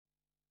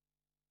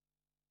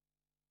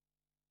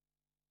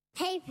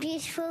Hey,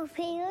 beautiful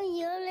people,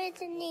 you're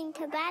listening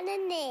to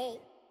Banana.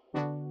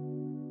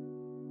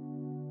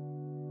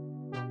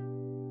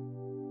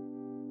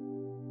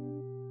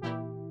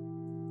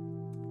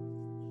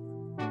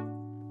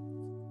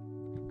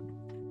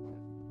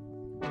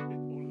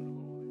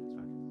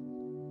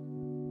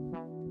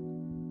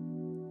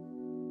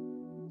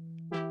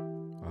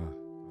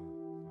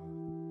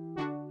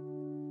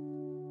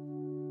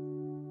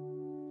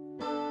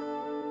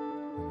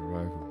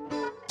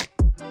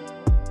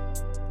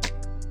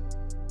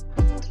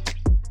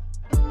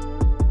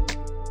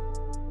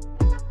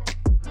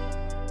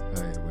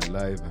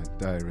 Live and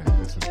direct,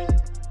 listen.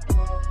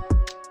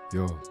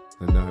 Yo,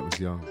 the night was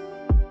young.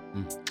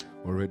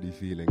 Already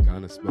feeling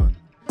kinda spun.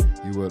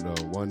 You were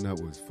the one that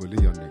was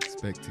fully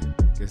unexpected.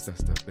 Guess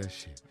that's the best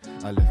shit.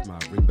 I left my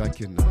ring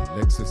back in the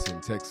Lexus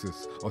in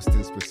Texas,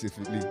 Austin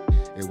specifically.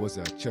 It was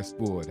a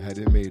chessboard, had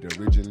it made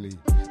originally.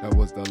 That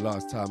was the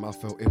last time I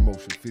felt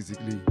emotion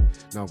physically.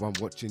 Now I'm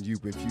watching you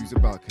infuse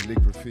about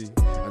calligraphy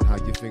and how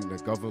you think the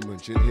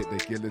government should hit the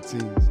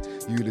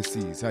guillotines.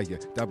 Ulysses, how you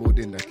dabbled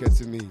in the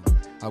ketamine.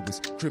 I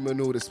was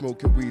criminal, the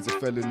smoking weed's a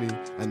felony,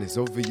 and it's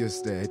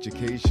obvious that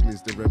education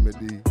is the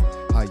remedy.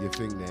 How you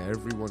think that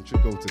everyone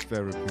should go to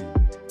therapy?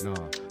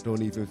 Nah,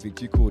 don't even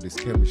think you call this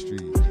chemistry.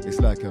 It's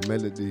like a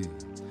melody.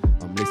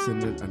 I'm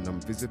listening and I'm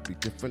visibly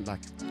different,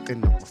 like in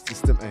my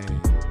system. Ay,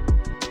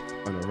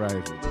 on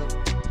arrival.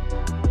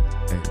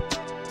 Hey,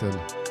 tell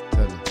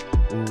her,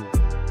 ooh.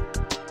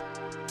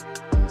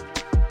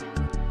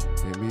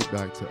 Take me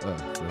back to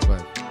earth,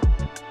 revive.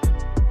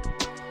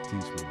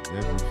 Teach me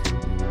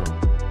everything you know.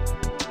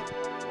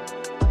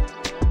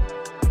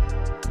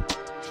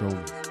 Show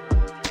me.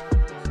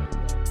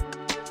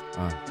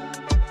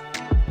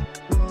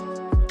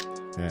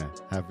 Yeah,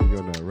 happy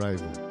on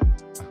arrival.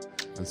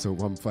 And so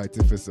I'm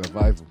fighting for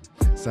survival.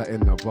 Sat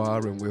in a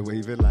bar and we're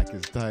waving like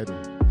it's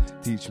tidal.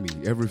 Teach me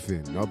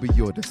everything, I'll be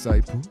your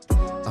disciple.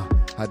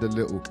 Had a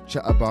little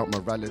chat about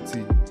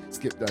morality.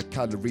 Skip the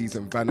calories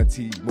and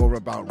vanity, more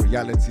about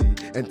reality.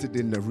 Entered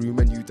in the room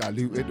and you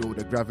diluted all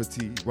the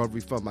gravity.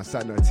 Worry for my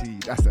sanity,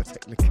 that's a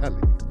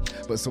technicality.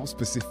 But so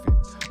specific,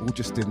 all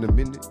just in a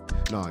minute.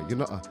 Nah, you're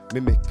not a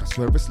mimic, I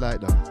swear it's like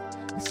that.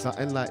 It's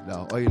something like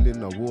that, oil in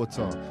the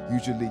water.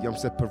 Usually I'm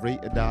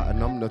separated out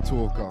and I'm the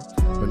talker.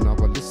 But now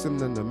I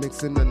listen and I'm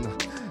mixing and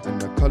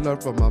the colour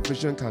of my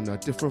vision kinda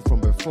different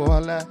from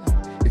before. Like,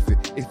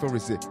 if or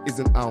is it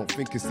isn't, I don't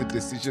think it's a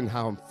decision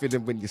how I'm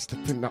feeling when you're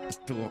stepping out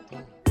the door.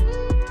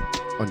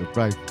 On the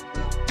right.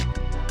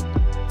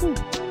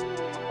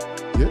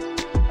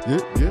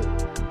 Yeah.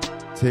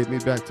 Take me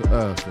back to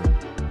earth and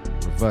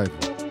revival.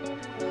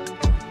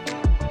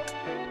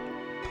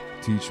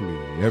 Teach me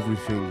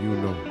everything you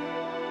know.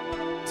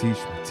 Teach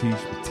me.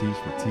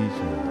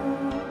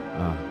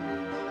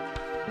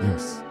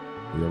 Yes,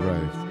 we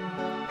arrived.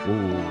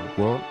 Oh,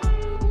 what?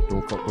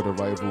 Don't fuck with a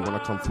rival. When I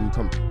come through,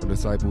 come on the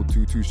sideboard.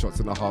 Two shots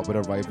in the heart with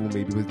a rival.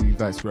 Maybe with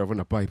Levi, swear on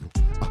the Bible.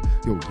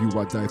 Yo, you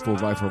I die for,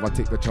 rifle. I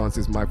take the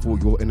chances, my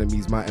fault. Your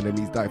enemies, my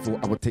enemies die for.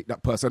 I would take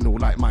that personal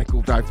like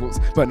Michael die for.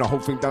 Burn the whole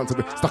thing down to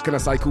be stuck in a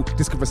cycle.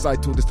 This the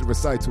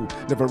recital.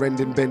 Never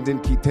ending, bending,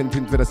 keep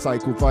tending for the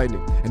cycle. Find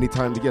it.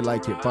 Anytime that you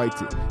like it,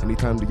 fight it.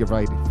 Anytime that you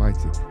ride it,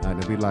 fight it.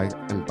 And then we like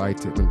and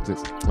bite it. And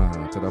just,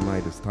 to the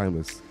Midas,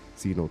 timeless.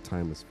 See no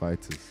timeless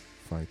fighters.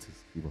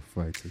 We were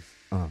fighters.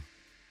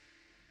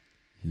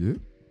 Yeah.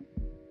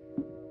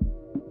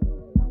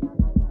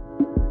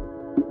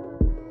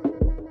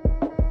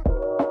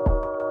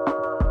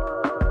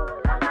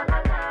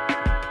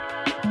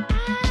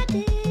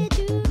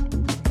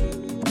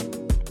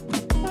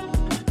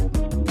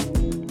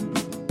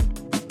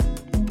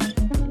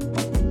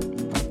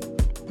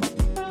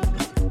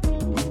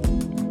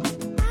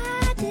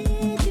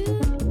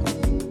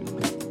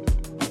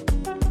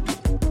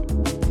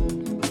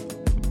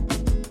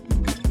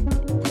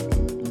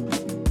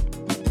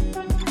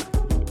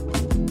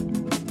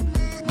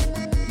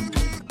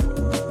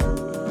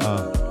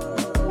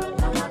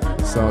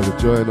 Sounds of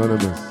Joy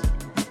Anonymous.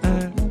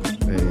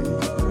 Hey,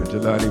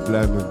 Jelani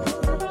Blackman.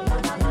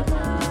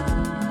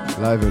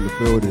 Live in the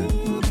building.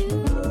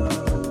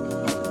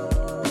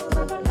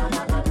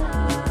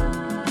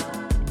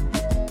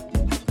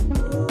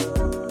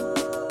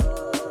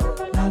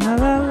 La la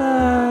la la.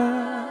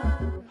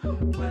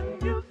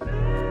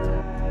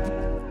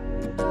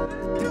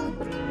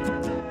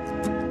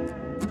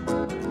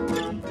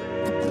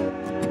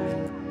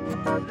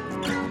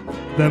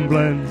 Them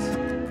blends.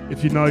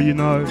 If you know, you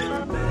know.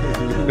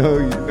 You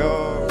know.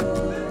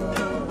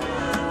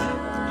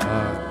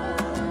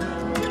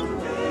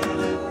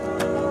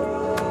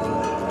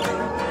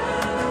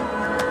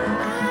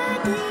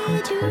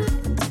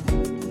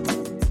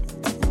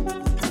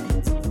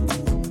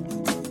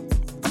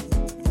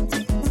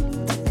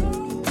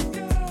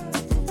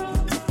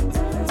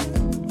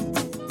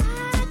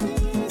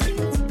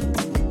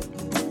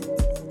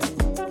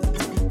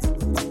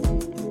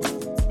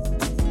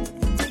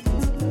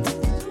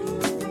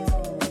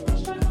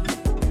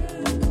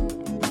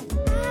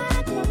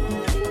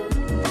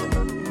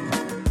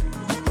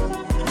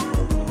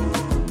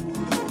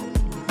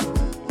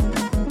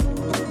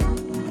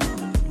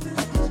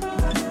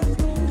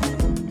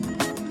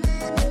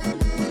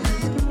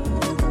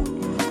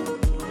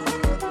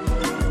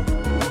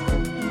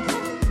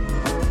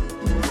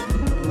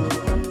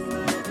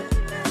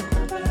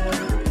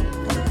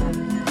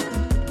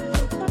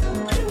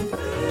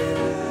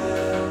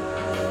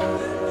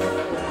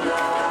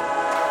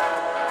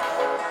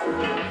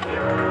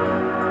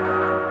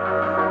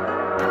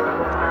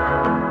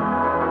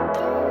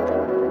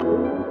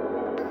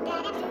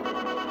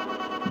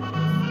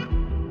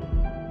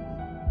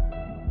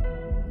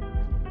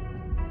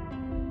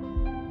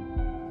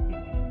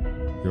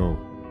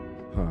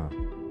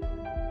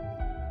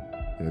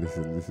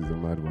 is a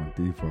mad one.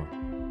 Deeper.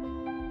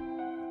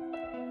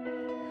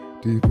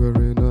 Deeper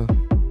in a...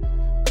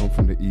 Come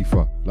from the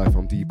ether, life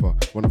I'm deeper.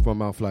 Run off my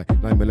mouth like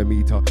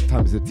 9mm.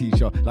 Time is a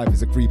teacher, life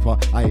is a creeper.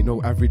 I ain't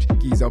no average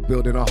geezer,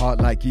 building a heart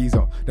like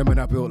geezer. Them when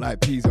I built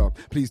like Pisa.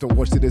 Please don't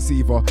watch the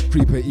deceiver.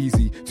 Creeper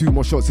easy, 2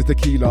 more shots of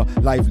tequila.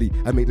 Lively,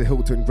 I make the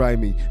Hilton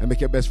grimy. I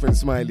make your best friend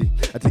smiley.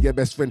 I take your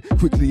best friend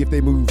quickly if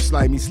they move.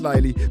 Slimy,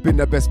 slyly. Been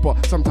the best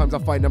spot. Sometimes I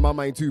find them my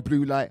mind too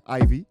blue like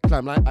ivy.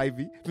 Climb like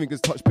ivy.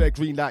 Fingers touch bare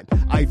green like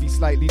ivy.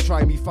 Slightly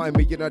try me, find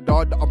me in a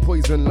dark that I'm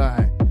poison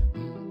like.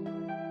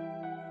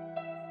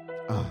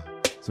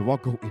 So I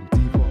go in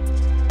deeper.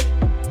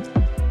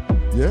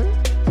 Yeah?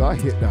 So I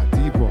hit that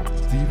deeper.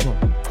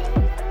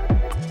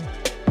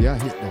 Yeah, I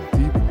hit that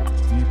deeper.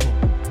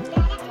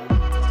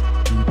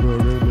 Deeper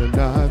in the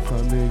night,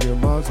 find me in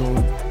my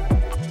zone.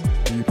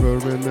 Deeper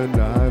in the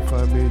night,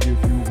 find me if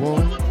you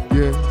want.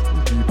 Yeah,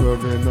 deeper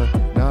in the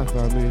night,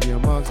 find me in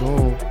my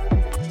zone.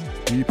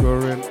 Deeper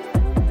in,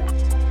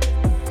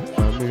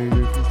 find me if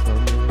you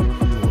want.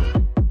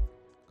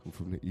 Come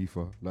from the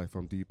ether, life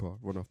I'm deeper.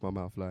 Run off my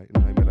mouth like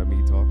 9mm.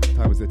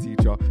 Time is a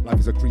teacher, life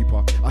is a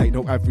creeper. I ain't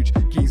no average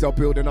geezer,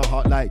 building a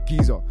heart like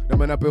geezer. The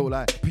man I built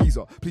like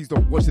Pisa. Please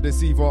don't watch the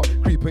deceiver.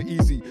 Creeper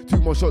easy, 2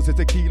 more shots of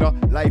tequila.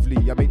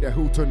 Lively, I make the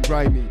Hilton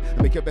grimy.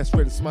 I make your best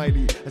friend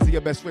smiley. I see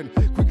your best friend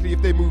quickly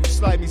if they move.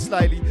 Slimy,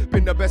 slyly.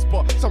 Been the best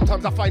spot.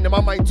 Sometimes I find them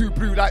my mind too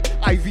blue like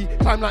ivy.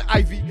 Climb like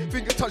ivy.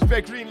 Finger touch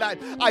bare green like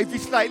ivy.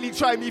 Slightly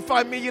try me,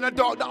 find me in a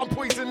dark that I'm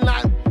poison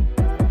like.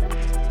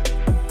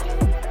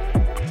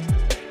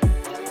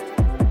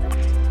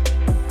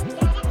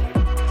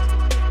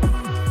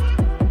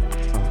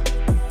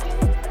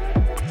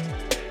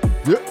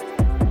 Yeah.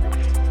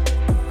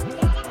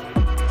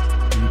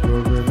 Deeper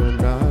in the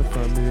night,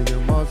 find me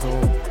in my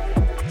zone.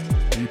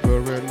 Deeper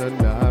in the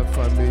night,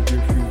 find me if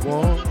you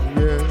want.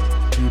 Yeah.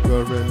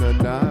 Deeper in the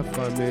night,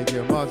 find me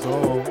in my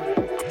zone.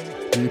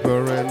 Deeper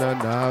in the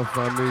night,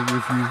 find me if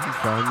you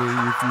find me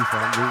if you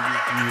find me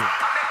if you.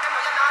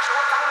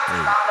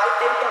 Hey.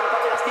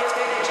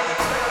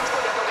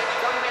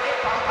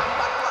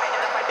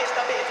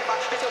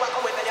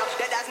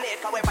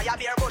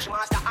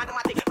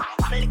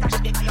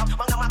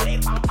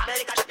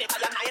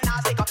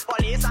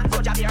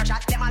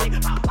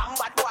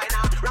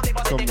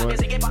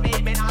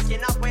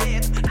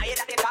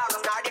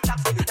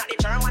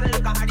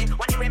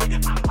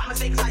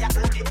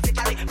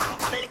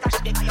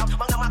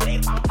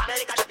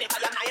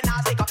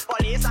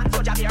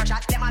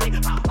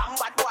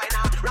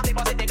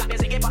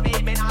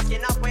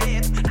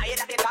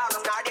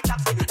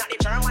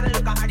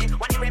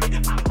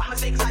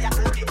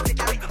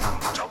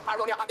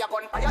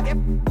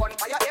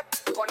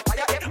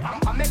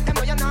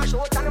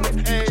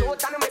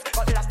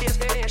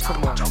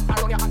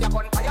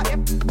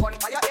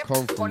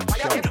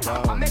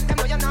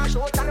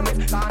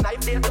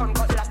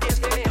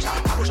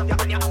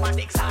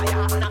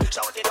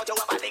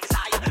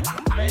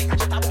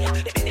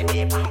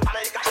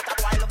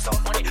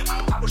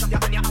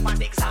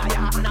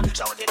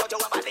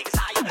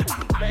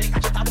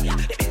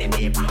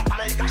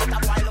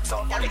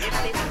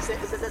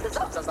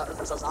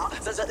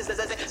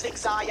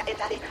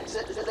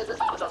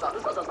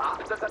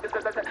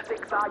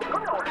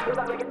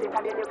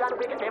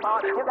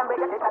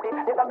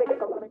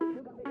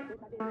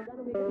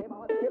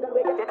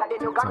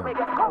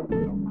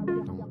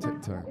 Don't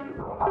take time.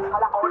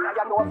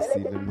 They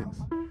see limits.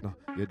 No,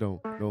 you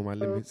don't know my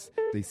limits.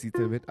 They see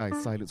timid, I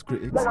silence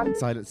critics.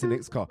 Silence in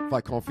X-car, if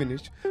I can't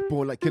finish.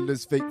 Born like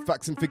killers, fake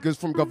facts and figures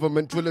from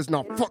government drillers.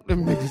 Now fuck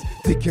them niggas.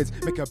 Dickheads,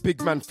 make a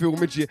big man feel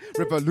midget.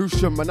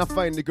 Revolution, man, I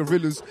find the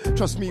gorillas.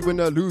 Trust me when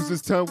the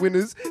losers turn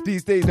winners.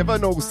 These days never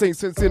know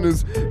saints and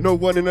sinners. No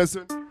one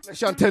innocent.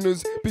 Flesh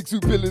antennas, big 2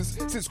 pillars,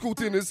 sit school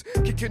dinners,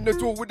 kicking the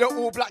door with the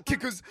all black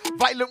kickers,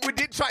 violent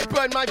with it, try to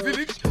burn my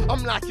village.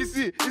 I'm like, is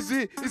it,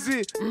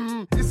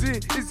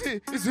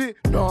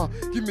 nah,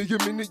 give me a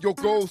minute, your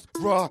goals,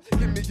 rah,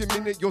 give me a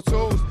minute, your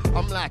toes.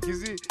 I'm like,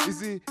 is it,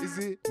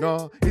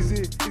 nah, is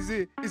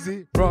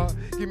it, rah,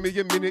 give me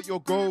a minute,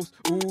 your goals,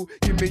 ooh,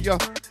 give me a.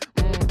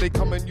 They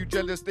come and you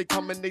jealous, they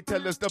come and they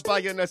tell us they're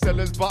buying the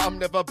sellers, but I'm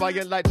never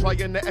buying like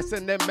trying the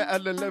S&M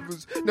metal and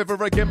levels.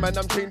 Never again, man,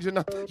 I'm changing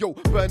yo,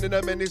 burning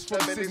a menace from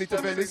Sydney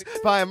to Venice.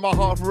 Buying my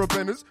heart for a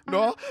Bennis,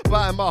 no,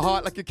 buying my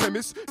heart like a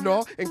chemist,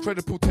 no,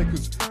 incredible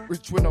takers.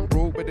 Rich when I'm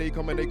broke, but they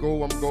come and they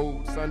go, I'm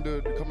gold.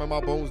 Standard, they come in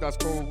my bones, that's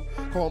cold.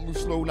 Can't move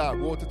slow like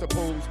water to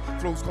pose.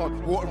 Flows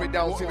can't water it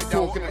down, since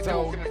talk in the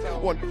town.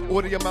 One,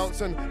 all the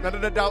amounts and none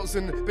of the doubts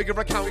and bigger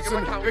accounts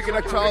and bigger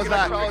the crowds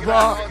like,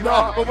 rah,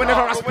 nah, but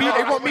whenever I speak,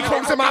 they want me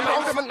close to my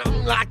mouth and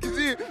I'm like, is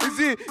it,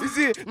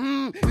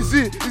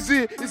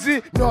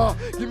 nah,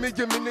 give me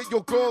a minute,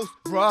 your goals,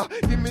 rah,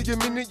 give me a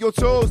minute, your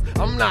toes.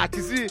 I'm like,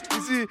 is it,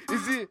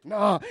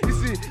 nah,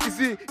 is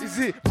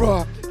it,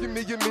 rah, give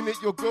me a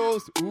minute, your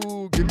goals,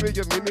 ooh, give me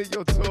a minute,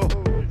 your toes.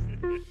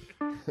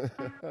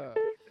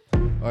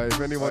 Alright,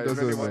 if anyone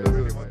doesn't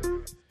know,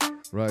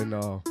 right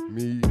now,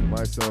 me,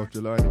 myself,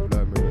 Jelani,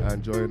 Blackman,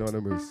 and Joy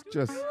Anonymous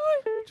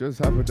just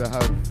happen to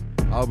have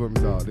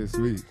albums out this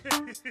week.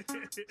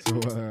 So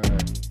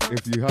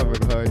if you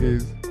haven't heard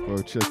his,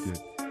 go check it.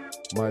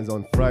 Mine's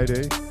on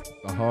Friday,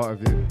 the heart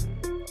of it.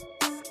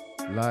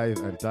 Live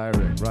and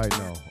direct right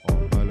now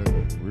on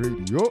Blackman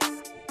Radio.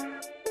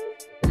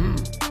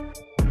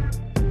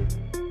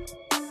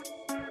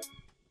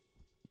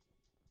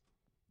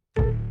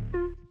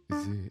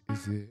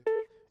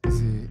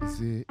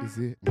 Is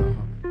it? Nah,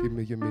 give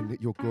me a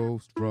minute, your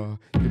ghost, bruh.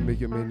 Give me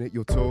a minute,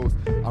 your toast.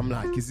 I'm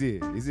like, is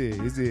it? Nah,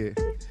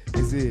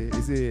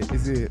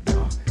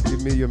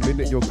 give me a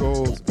minute, your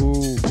ghost.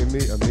 Ooh, give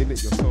me a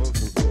minute, your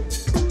toast.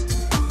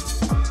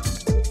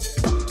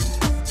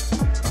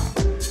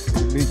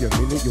 Give me a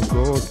minute, your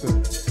ghost.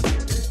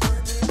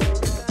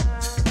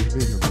 Give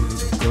me a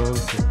minute, your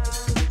ghost.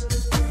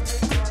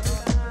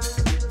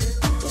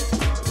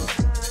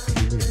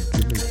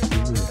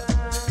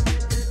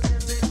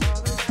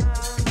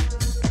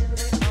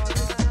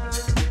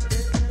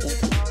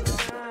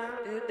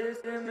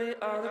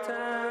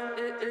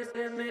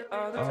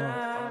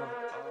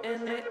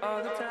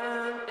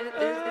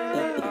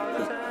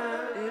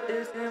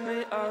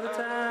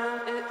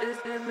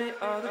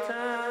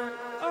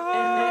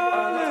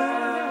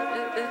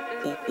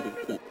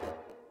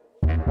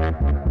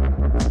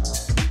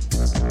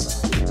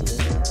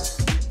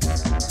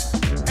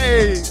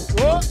 Hey,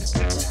 what?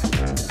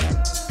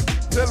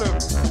 Tell him.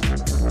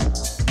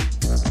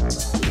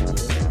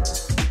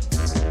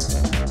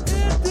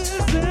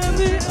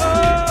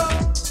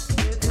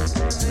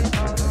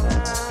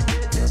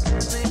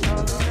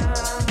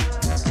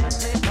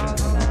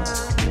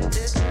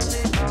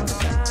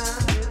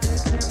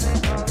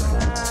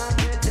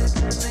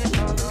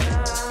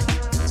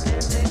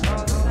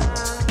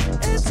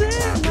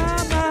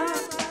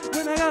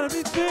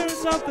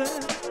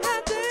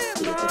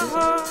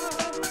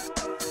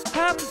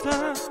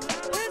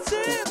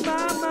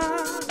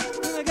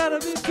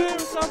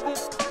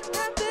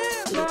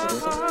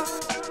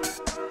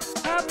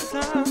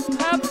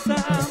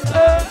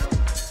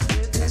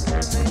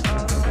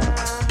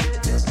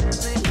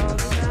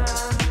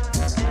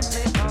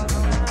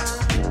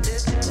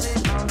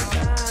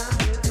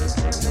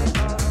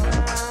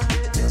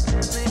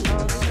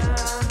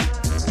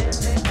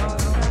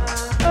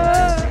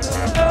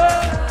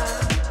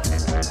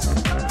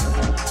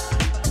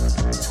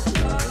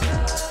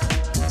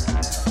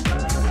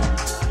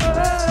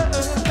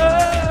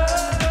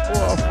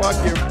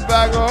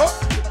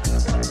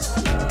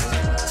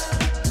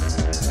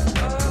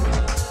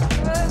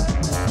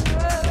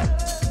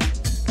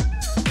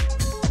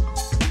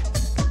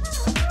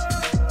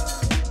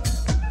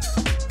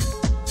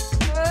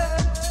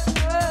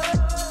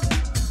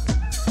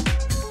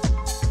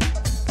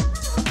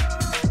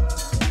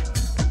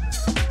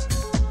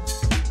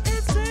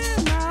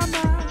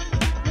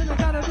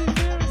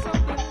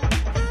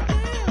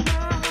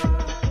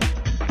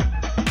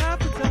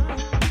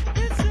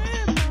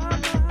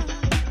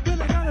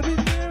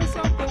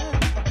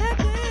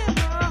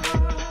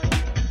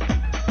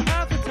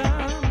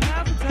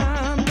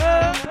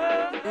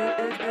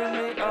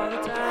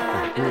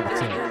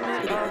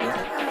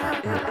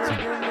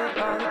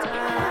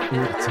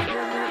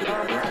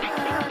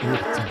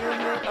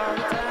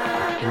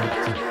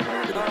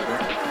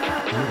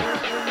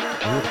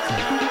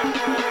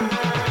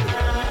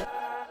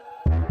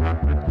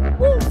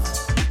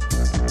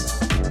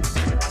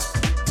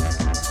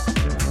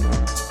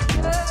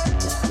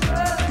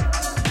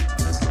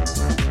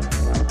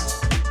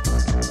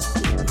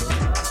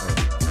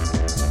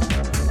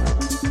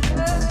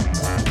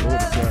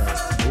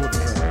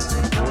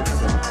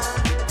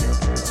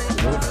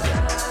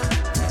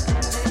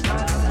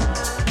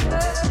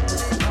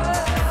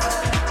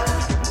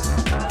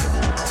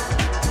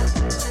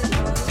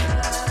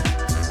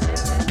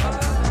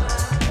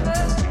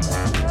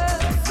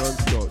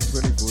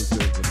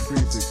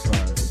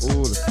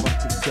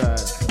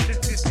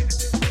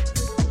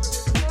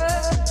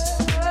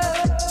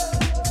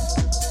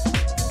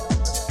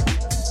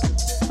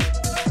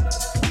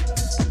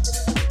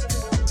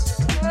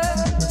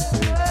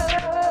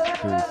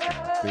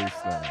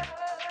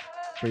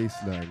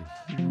 Baseline.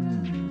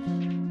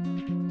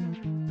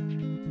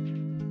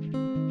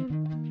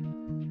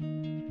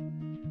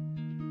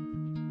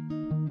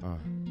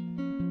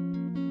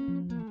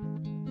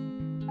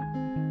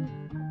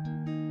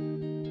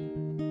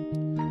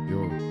 Yo,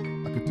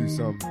 I could do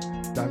some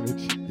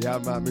damage. Yeah, I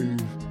might move.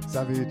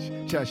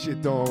 Savage, chat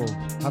shit don't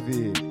have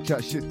it.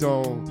 Chat shit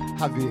don't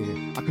have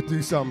it. I could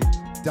do some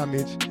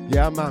damage.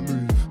 Yeah, I might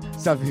move.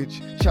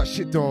 Savage, chat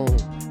shit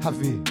don't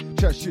have it.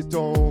 Chat shit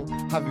don't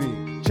have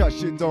it. Chat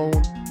shit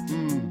don't.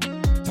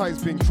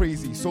 Time's been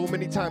crazy. So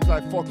many times I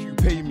fuck you,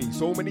 pay me.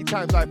 So many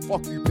times I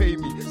fuck you, pay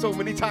me. So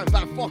many times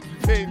I fuck you,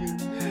 pay me.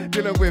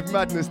 Dealing with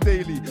madness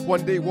daily.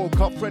 One day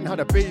woke up, friend had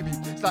a baby.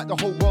 It's like the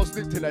whole world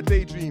slipped in a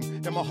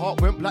daydream. Then my heart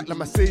went black like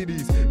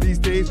Mercedes. These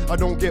days I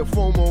don't get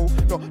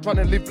FOMO. Not trying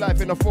to live life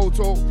in a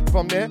photo. If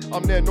I'm there,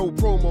 no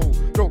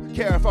promo. Don't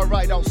care if I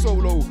ride out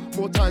solo.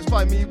 More times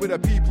find me with the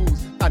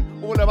peoples.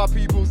 And all of our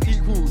peoples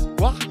equals.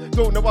 What?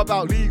 Don't know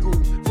about legal.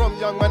 From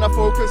young man I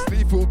focus,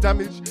 lethal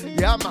damage.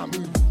 Yeah, I'm a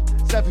move.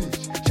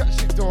 Savage, chat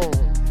shit don't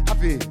have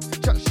have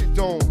it, shut shit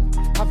down,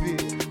 have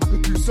it. I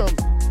could do some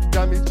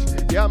damage,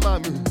 yeah, my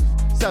move.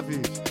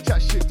 Savage,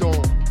 shut shit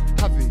down,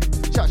 have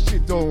it, shut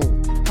shit down,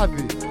 have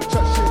it,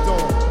 shut shit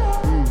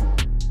down.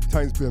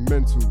 Time's been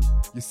mental.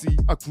 You see,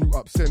 I grew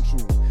up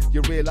central.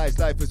 You realise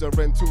life is a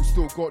rental.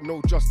 Still got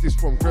no justice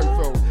from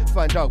Grenfell.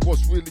 Find out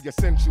what's really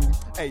essential.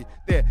 Hey,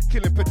 they're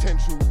killing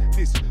potential.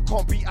 This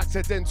can't be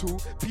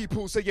accidental.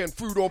 People saying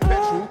food or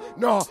petrol.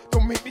 Nah,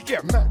 don't make me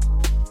get mad.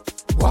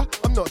 What?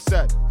 I'm not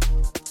sad.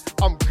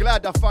 I'm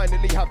glad I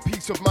finally have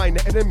peace of mind.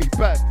 The enemy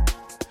bad.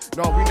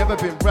 Nah, we never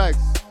been rags.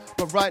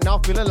 But right now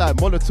feeling like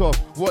Molotov.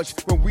 Watch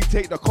when we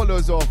take the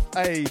collars off.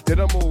 Hey, did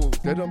them all,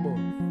 did them all.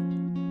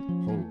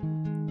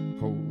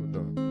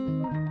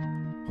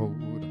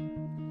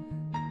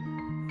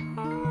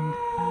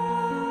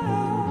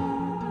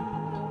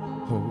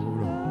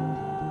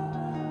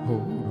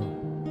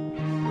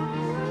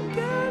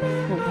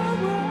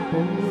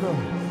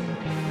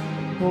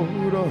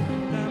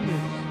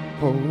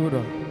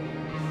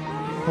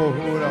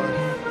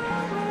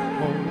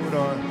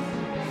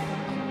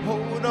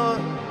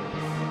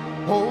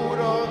 Hold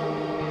on.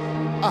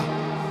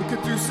 We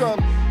could do some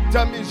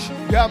damage,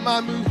 yeah,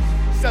 my move.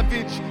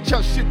 Savage,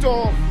 shut shit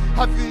on.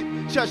 Have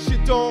it, shut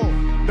shit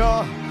on.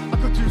 Nah, I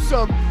could do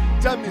some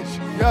damage,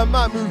 yeah,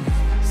 my move.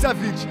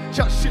 Savage,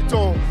 shut shit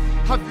on.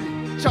 Have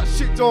it, shut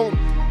shit on.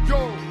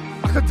 Yo,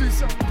 I could do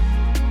some,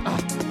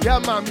 yeah,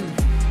 my move.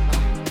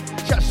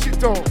 Shut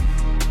shit on.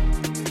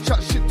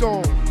 Shut shit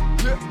on.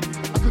 Yeah,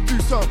 I could do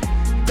some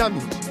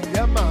damage,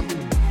 yeah, my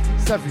move.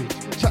 Savage,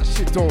 shut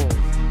shit on.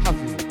 Have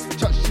it,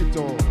 shut shit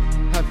on.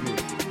 Have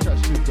it, shut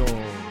shit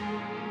on.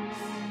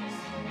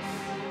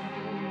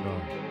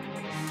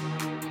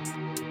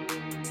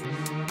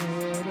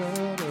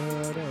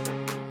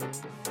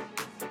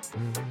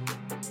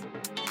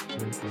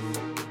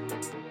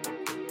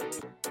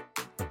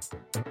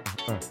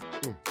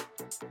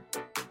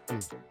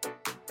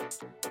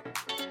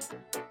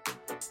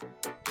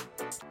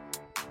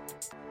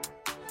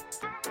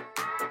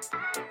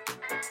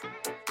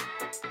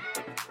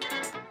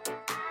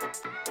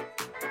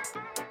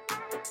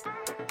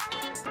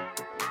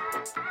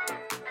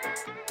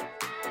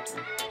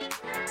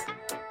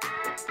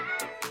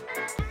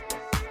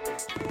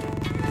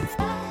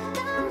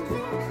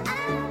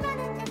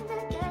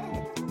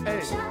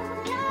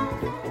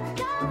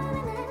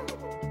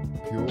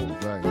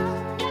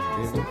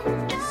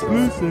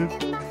 Exclusive.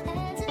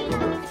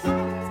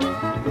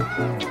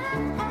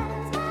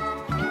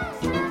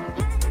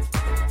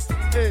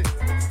 Hey.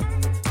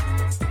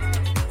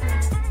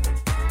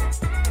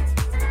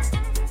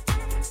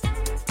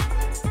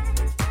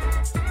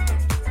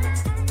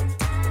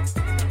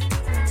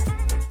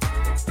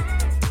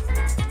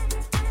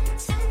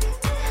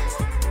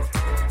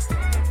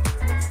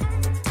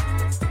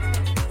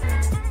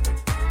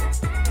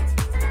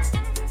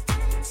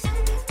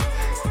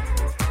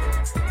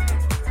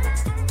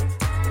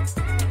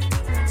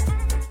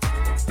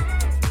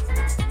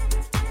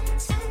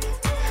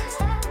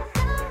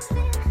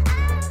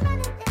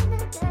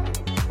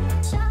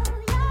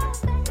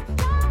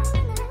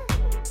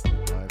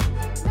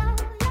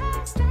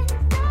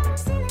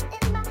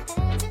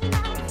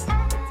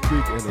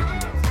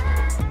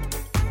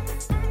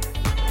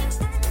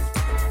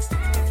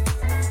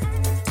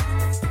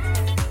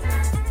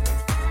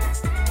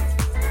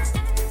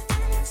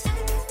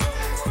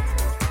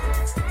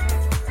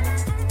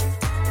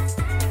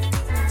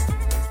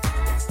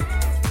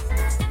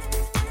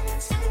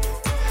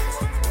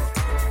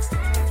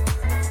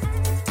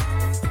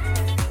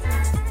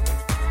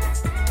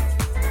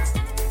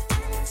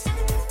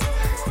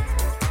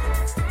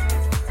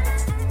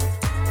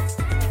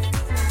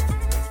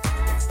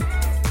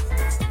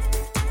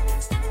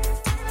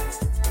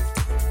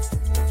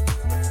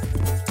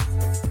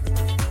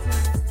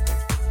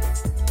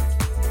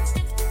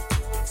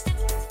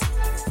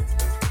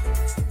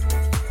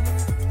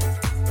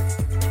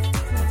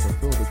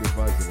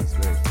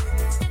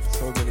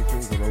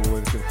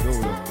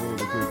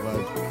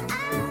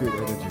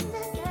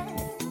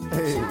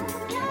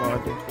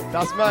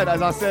 That's mad,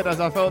 as I said, as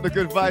I felt the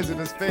good vibes in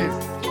the space.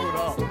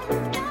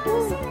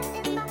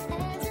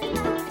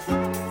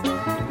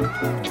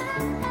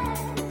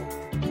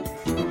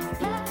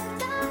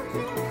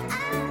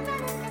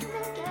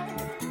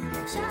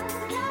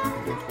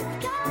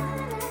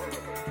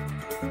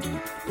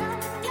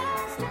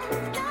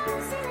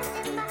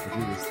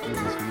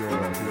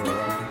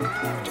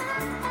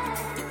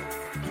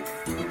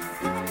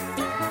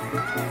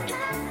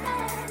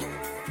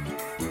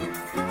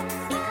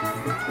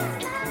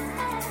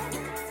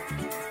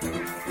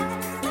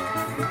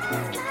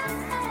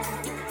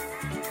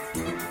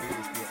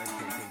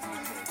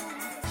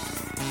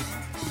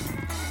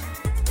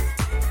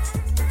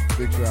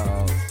 Big shout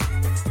out.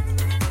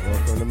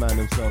 Welcome the man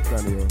himself,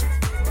 Daniel.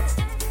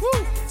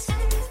 Woo!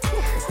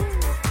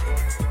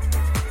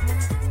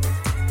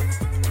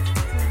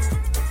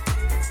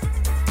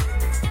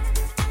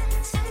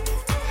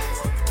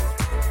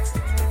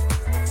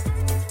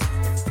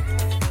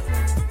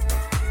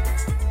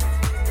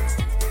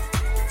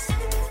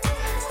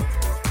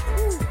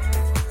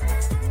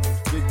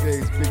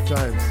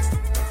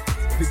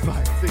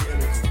 Big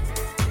energy.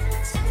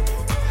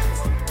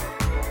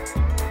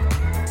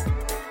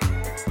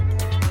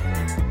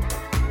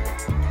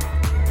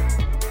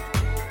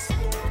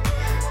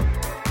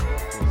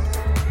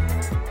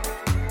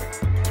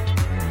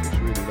 Just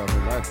really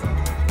loving life, man.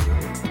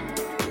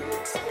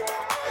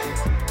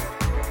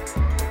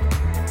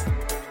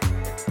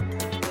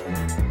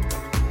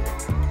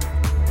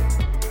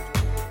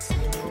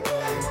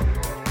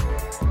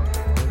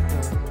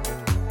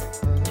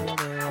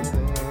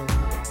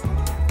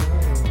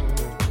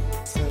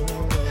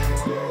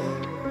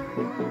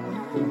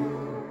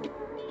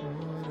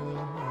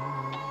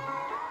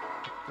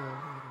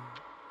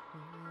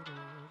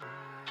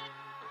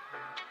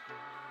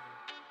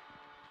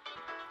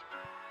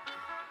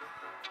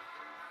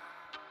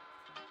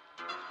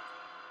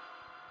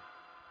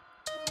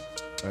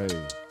 Hey.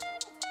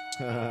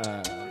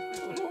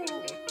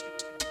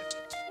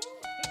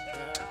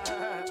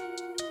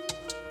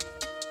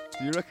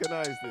 Do you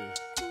recognize this?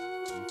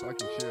 You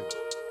fucking should.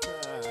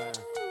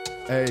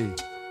 Hey,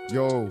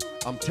 yo,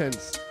 I'm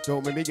tense.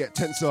 Don't make me get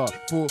tenser.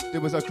 For there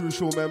was a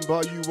crucial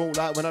member you won't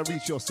like when I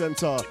reach your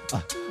center.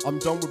 I'm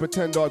done with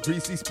pretender.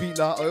 Greasy speed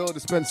like oil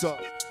dispenser.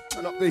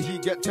 Turn up the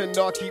heat, get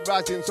tender. Keep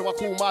rising, so I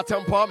cool my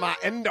temper. Might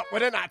end up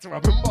with a night to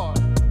remember.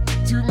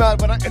 Too mad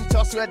when I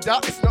enter, swear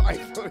that it's not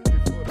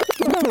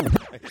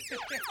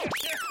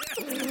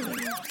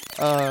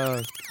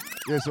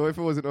yeah, so if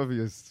it wasn't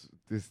obvious,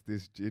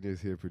 this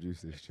genius here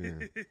produced this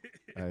tune.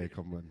 Hey,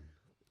 come on.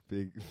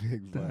 Big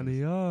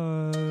Danny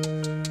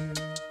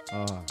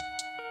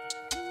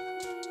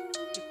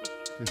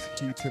just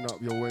heating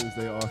up your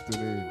Wednesday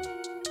afternoon.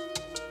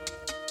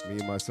 Me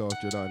and myself,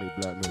 Jelani,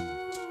 Blackman.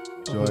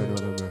 Join on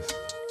the mess.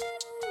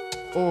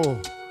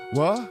 Oh,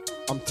 what?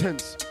 I'm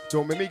tense.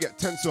 Don't make me get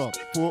tenser.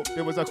 For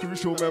there was a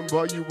crucial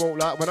member you won't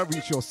like when I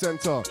reach your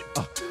center.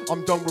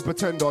 I'm done with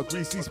pretender.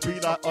 Greasy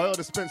speed like oil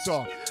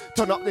dispenser.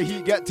 Turn up the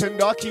heat, get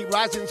tender. Keep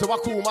rising, so I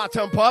cool my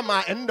temper.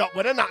 Might end up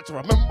with a night to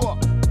remember.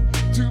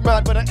 Too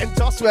mad when I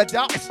enter, swear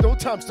that it's no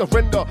time to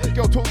surrender.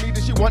 Girl told me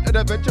that she wanted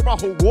adventure. A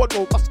whole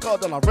wardrobe, a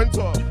card and I rent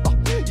her.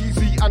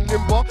 Easy and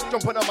limber.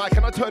 Jump on the mic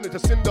and I turn it to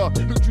cinder.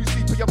 Look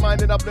juicy, put your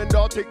mind in a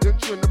blender. Take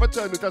tension and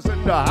return it to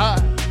cinder. High,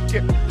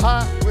 get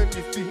high when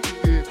you feel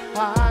it.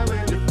 High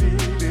when you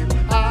feel it.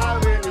 High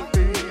when you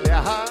feel it.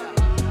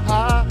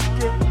 High,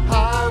 get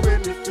high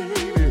when you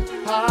feel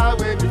it. High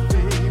when you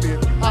feel it.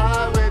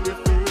 High when you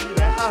feel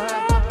it.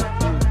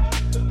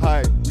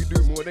 High, we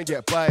do more than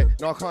get by.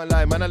 No, I can't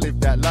lie, man, I live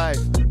that life.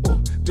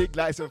 Big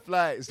lights and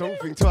flights, don't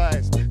think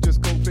twice.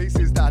 Just go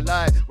places that I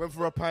lie. Went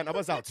for a pint, I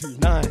was out too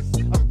nice.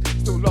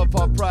 Still love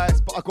our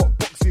price, but I got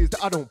boxes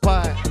that I don't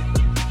buy.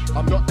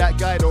 I'm not that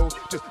guy though,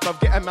 just love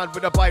getting mad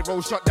with a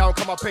biro. Shut down,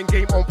 come up and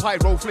game on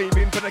pyro.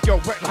 Flaming, but the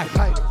girl wet like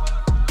Dido.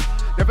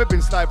 Never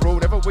been slide bro,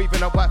 never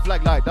waving a white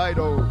flag like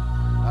Dido.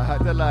 I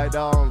had to lie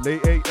down,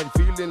 late 8 and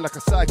feeling like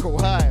a psycho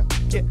high.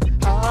 Get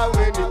high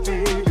when you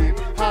feel it,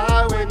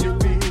 high when you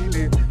feel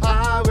it,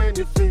 high when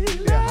you feel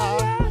it,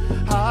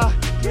 high,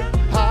 get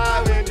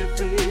high when you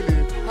feel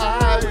it,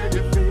 high when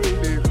you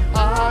feel it,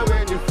 high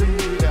when you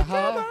feel it,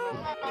 high.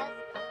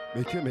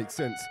 Make it make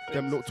sense.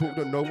 Them lot talk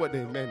don't know what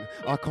they meant.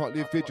 I can't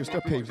live here just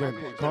to pay rent.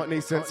 Can't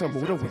make sense, I'm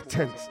all the way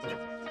tense.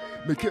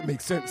 Make it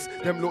make sense.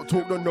 Them lot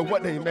talk don't know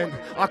what they meant.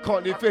 I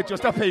can't live here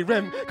just to pay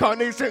rent. Can't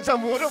make sense,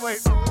 I'm all the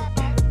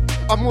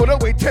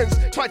way tense.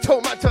 Try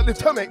tell man to live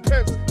to make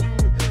pence.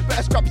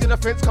 Better scrap to the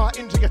fence, can't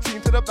injure your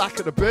team to the back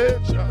of the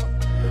bench.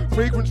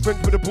 Fragrance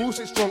French with the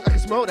bullshit strong, I can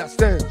smell that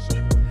stench.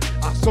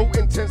 I'm so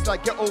intense,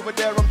 like get over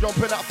there, I'm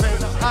jumping that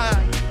fence.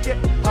 High, get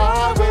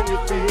high when you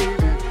feel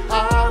it.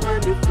 High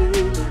when you feel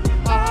it.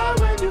 High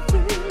when you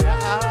feel it.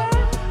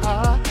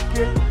 High,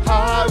 get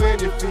high when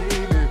you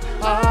feel it.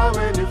 High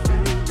when you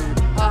feel it.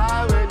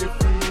 High when you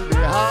feel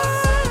it.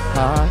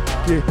 High,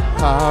 get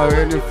high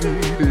when you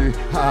feel it.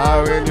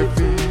 High when you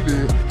feel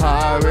it.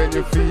 High when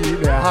you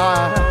feel it.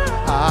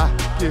 High,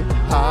 get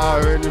high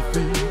when you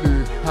feel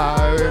it.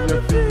 High when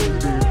you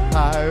feel it.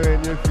 High when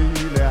you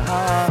feel it.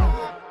 High.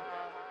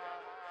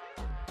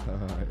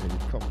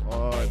 Come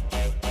on.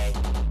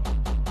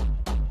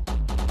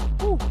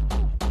 Woo.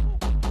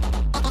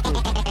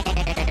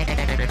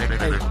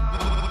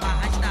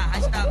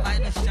 Arrasta, vai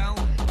no chão.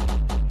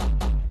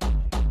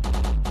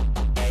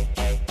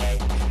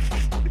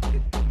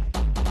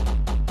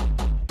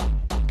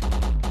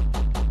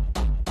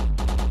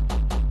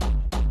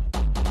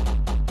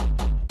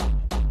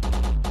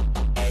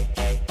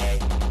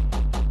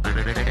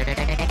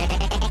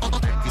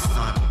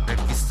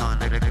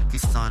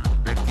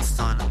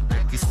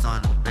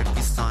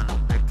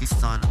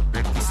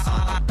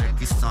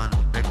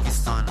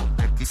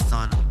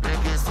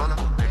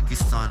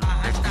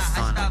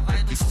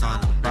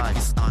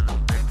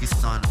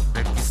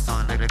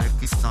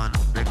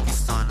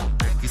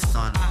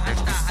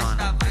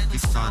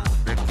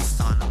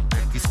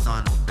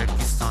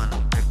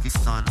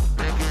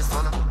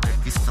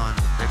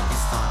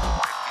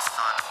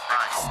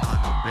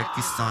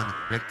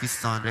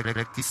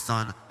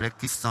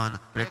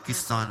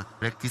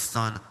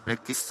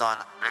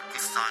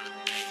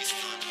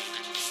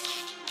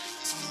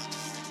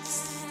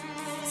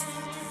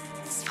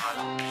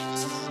 Alright,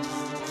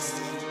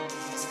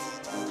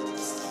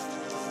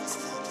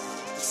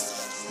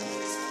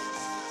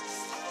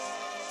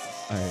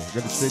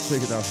 gotta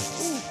take it out.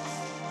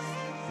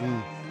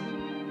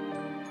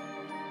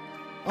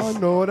 I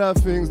know that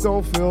things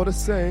don't feel the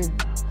same.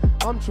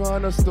 I'm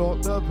trying to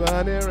stop the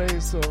burning rain,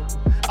 so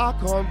I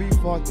can't be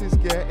fucked, it's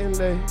getting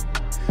late.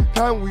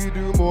 Can we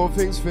do more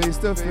things face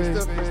to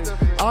face?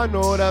 I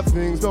know that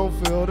things don't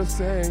feel the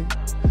same.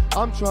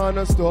 I'm trying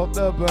to stop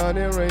the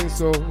burning rain,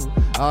 so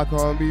I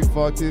can't be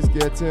fucked, it's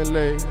getting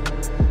late.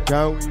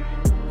 Can we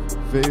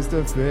face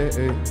to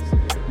face?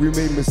 We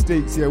made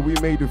mistakes, yeah, we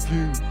made a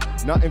few.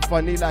 Nothing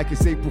funny like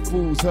it's April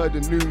Fools, heard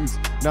the news.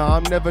 Nah,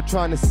 I'm never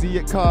trying to see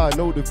it, car, I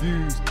know the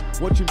views.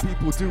 Watching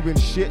people doing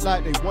shit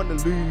like they wanna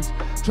lose.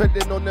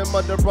 Treading on them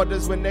other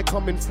brothers when they're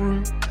coming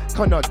through.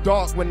 Kinda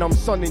dark when I'm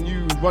sunning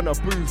you. Run a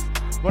booth,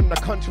 run the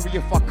country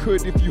if I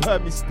could, if you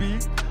heard me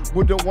speak.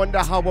 Wouldn't wonder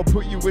how I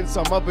put you in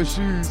some other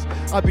shoes.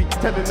 I be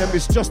telling them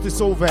it's justice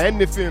over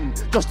anything.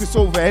 Justice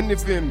over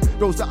anything.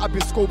 Those that I've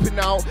been scoping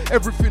out,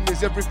 everything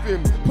is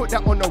everything. Put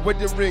that on a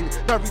wedding ring,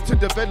 married to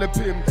develop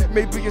him.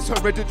 Maybe it's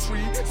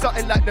hereditary,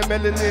 something like the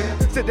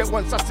melanin. Said it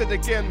once, I said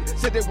again.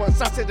 Said it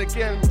once, I said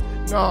again.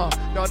 Nah,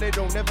 they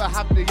don't ever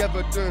have the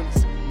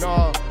evidence.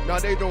 Nah,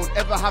 they don't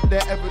ever have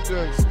their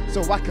evidence.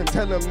 So I can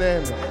tell them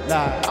then,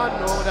 like, I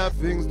know that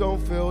things don't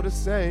feel the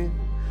same.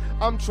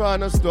 I'm trying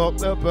to stop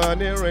the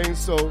burning rain,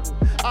 so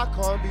I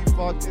can't be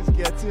fucked, it's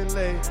getting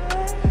late.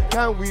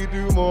 Can we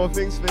do more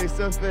things face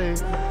to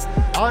face?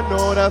 I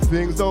know that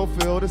things don't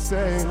feel the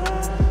same.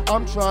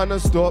 I'm trying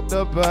to stop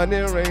the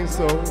burning rain,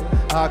 so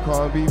I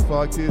can't be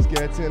fucked, it's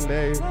getting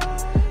late.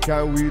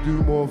 Can we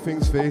do more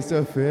things face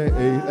to face?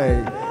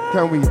 Hey,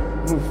 can we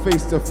move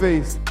face to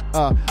face?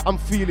 I'm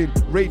feeling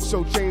rage,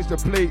 so change the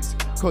plates.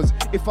 Cause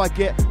if I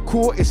get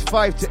caught, it's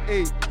 5 to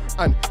 8.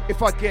 And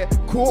if I get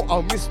caught,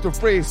 I'll miss the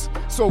race.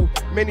 So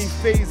many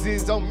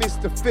phases, I'll miss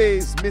the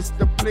phase. Miss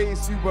the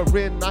place you were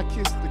in, I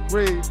kiss the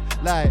grave.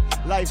 Like,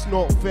 life's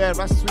not fair,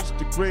 I switch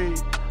the grade.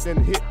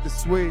 Then hit the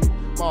sway.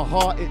 My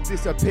heart, it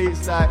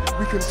dissipates. Like,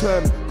 we can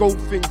turn gold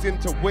things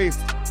into waste.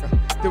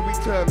 Then we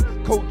turn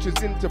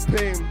cultures into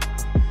pain.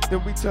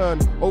 Then we turn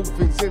old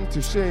things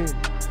into shame.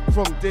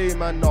 From day,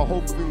 man, the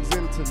whole thing's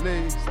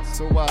interlaced.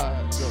 So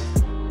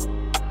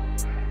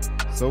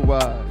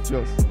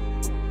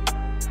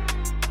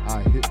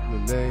I hit the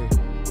lane.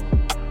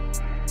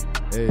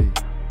 Hey,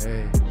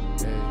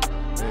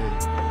 yo.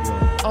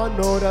 I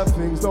know that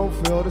things don't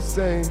feel the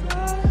same.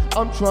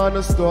 I'm trying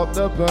to stop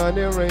the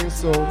burning rain,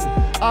 so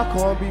I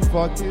can't be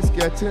fucked, it's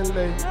getting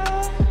late.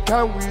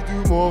 Can we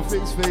do more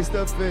things face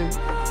to face?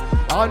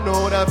 I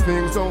know that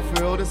things don't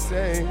feel the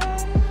same.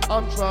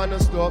 I'm trying to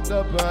stop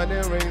the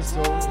burning rain,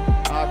 so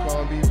I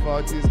can't be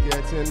fucked, it's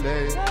getting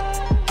late.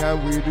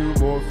 Can we do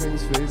more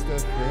things face to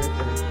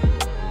face?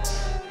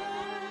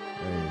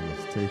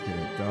 Taking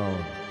it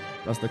down.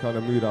 That's the kind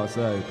of mood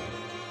outside.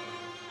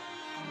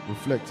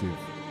 Reflective,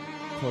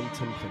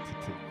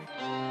 contemplative.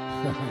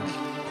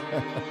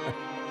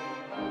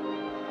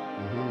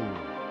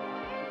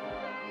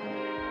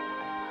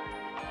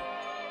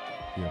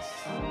 Yes.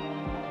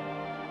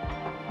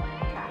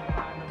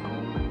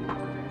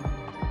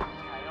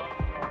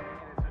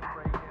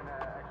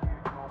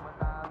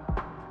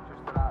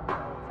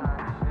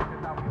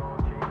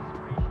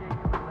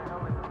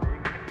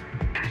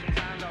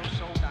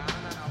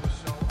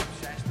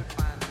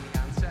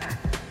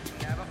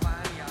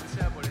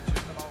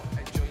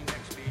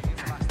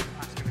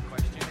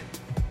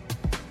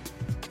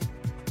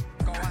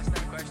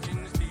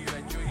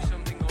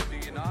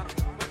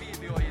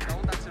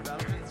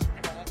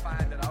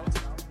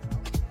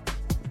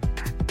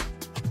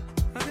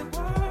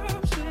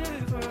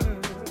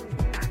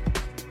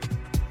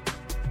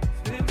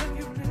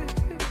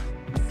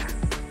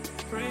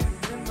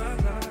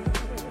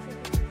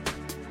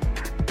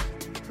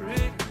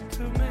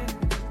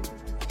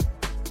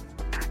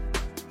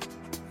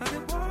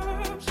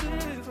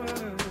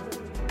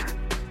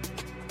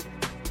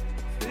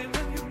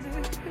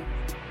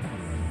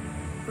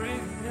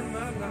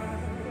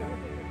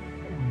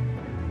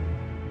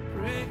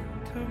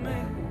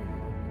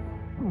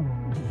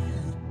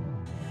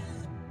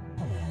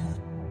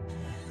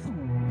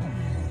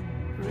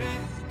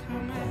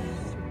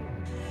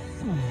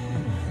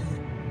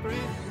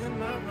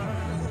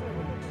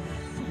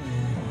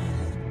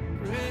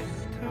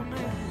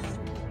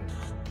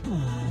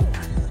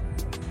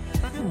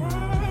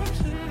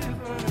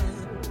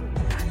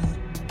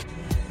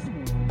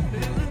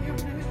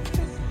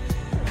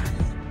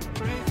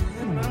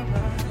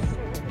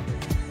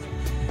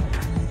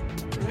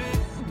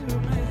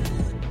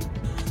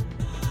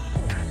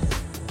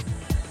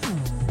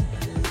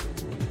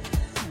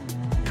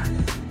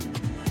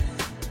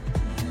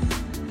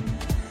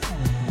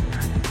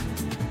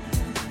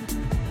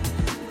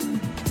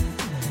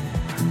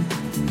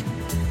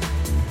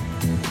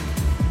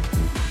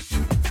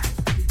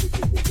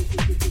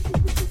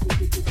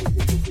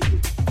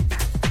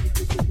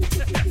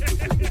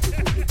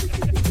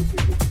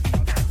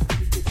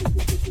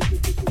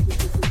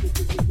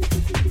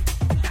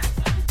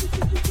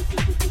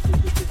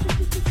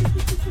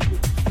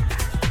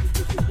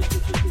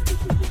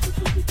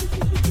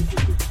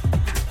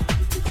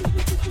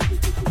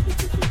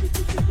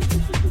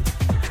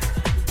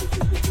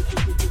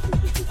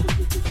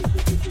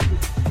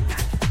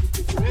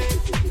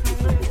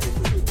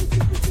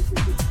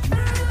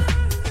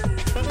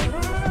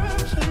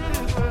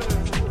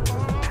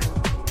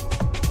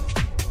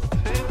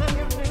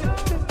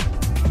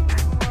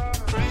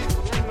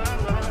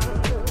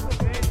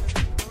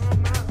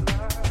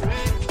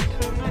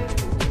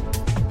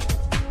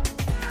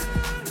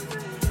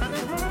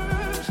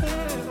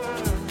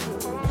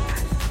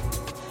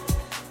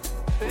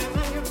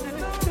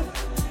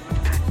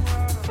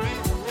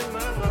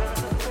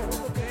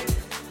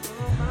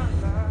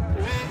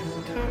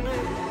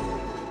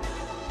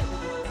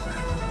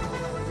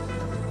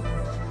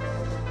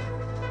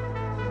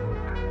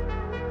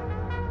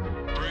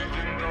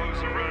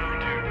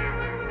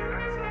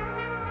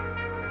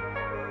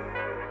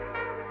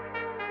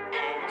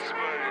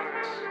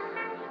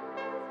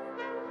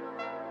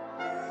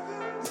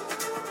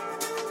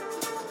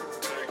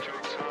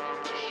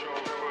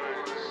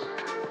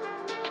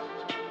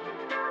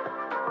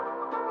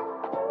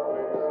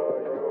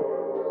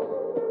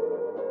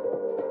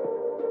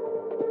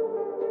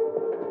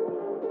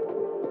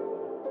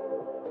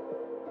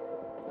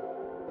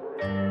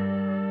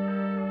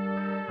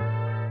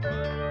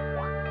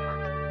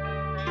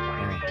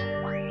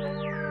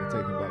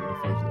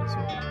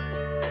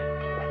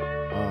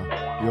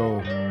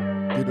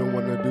 Didn't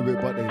wanna do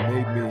it, but they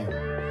made me.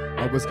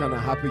 I was kinda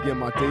happy in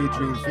my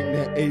daydreams. Think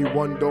that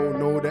A1 don't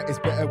know that it's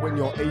better when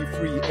you're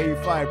A3,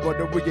 A5.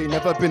 Brother, we ain't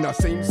never been our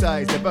same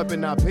size. Never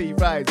been our pay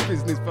rise.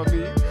 Business for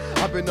me.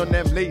 I've been on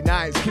them late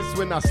nights, kiss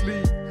when I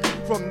sleep.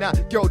 From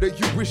that girl that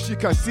you wish you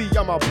can see,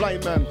 I'm a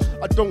blind man.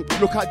 I don't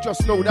look, I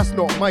just know that's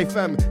not my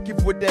fam.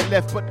 Give with their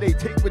left, but they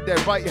take with their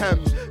right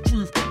hand.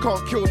 Truth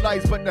can't kill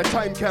lies, but the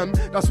time can.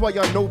 That's why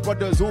I know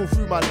brothers all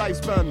through my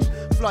lifespan.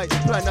 Flight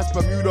plan, that's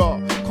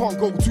Bermuda. Can't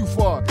go too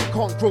far,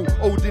 can't grow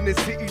old in the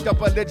city.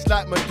 Double-edged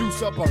like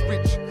Medusa, but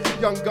rich.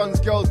 Young guns,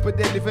 girls, but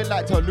they living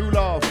like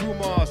Tallulah.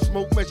 Fuma,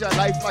 smoke, measure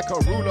life like a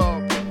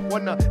ruler.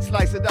 Wanna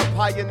slice it up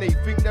high and they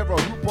think they're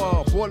a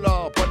hooper,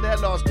 baller, but their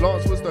last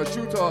glance was the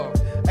shooter.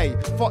 Hey,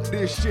 fuck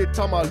this shit,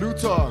 I'm a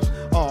looter,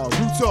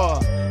 rooter.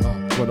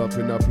 Pull up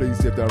in a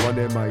place if they're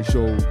running my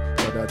show.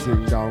 Put that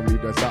thing down,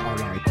 leave the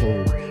satellite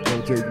cold.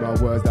 Don't take my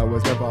words, that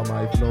was never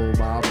my flow.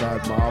 My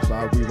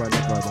bad, we were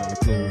never that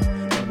close.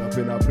 Pull up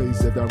in a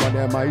place if they're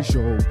running my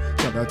show.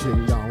 Put that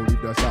thing down,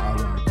 leave the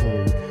satellite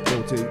cold.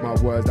 Don't take my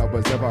words, that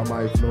was never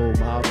my flow.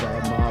 My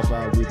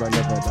bad, we were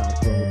never that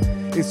close.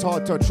 It's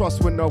hard to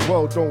trust when the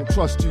world don't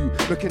trust you.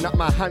 Looking at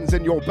my hands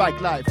in your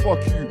bag like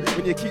fuck you.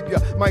 When you keep your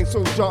mind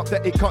so sharp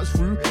that it cuts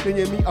through, then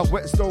you meet a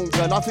whetstone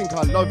girl, I think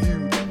I love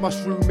you.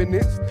 Mushroom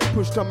minutes,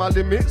 push to my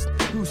limits.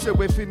 Who said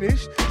we're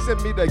finished?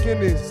 Send me the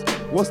Guinness.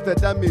 What's the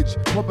damage?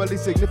 Probably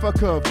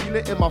significant. Feel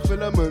it in my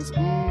filaments.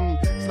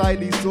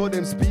 Slightly saw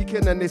them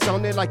speaking and they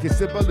sounded like a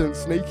sibilant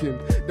snaking.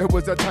 There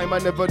was a time I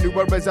never knew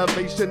a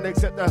reservation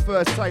except the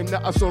first time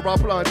that I saw our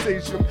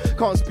plantation.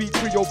 Can't speak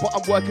Creole but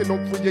I'm working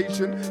on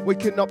creation.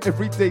 Waking up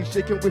every day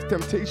shaking with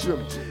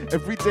temptation.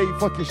 Every day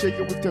fucking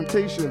shaking with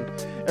temptation.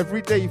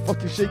 Every day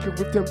fucking shaking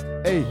with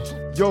Hey,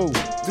 yo,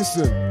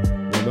 listen.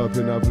 Pull up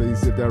in a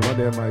place if they're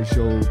running my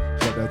show.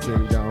 Shut that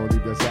thing down,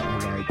 leave the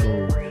satellite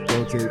go.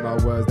 Don't take my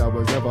words, that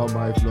was never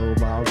my flow.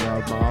 My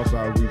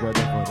bad, we were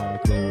never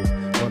that close.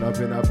 Pull up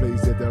in a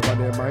place if they're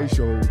running my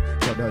show.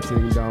 Shut that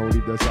thing down,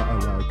 leave the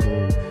satellite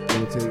go.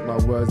 Don't take my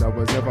words, that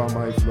was never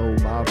my flow.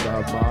 My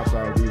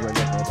bad, we were never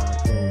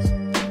that close.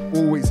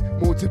 Always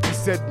more to be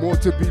said, more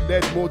to be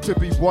led, more to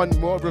be won,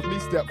 more of me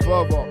step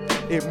further.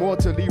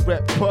 Immortally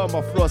rep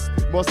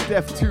permafrost, most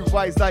deaf too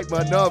wise like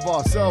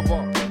Minerva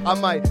server. I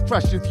might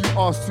crash if you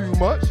ask too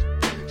much.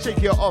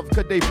 Shake it off,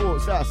 cause they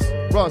thought that's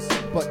Russ.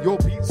 But your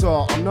beats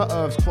are on the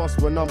earth's cross.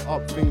 When I'm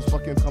up, things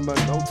fucking come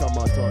and melt at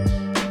my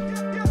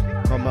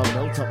touch. Come and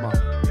melt at my.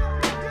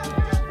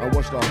 I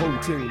watch the whole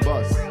thing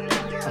bust.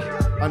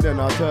 And then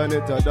I turn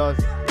it to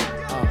dust.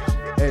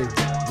 Hey,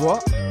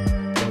 what?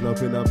 Run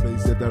up in a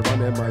place if they're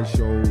running my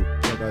show.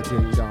 Shut that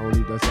thing down,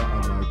 leave the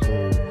satellite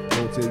cold.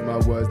 Don't take my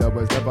words, that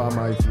was never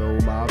my flow.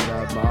 My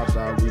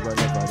bad, we were never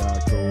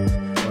that close.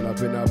 Run up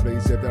in a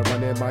place if they're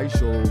running my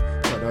show.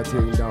 Shut that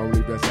thing down,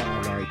 leave the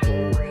satellite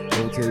cold.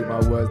 Don't take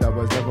my words, that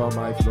was never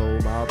my flow.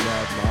 My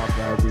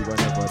bad, we were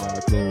never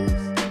that close.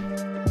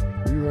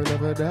 We were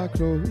never that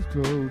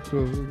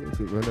close.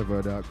 We were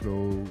never that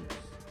close.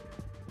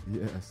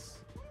 Yes.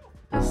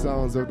 The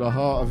sounds of the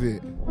heart of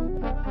it.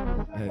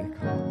 Hey,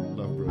 come on,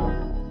 love,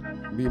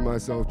 bro. Me,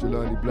 myself,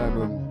 Jelani,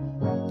 Blackman,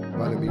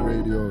 Ballamy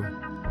Radio,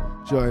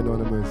 Joy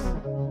Anonymous.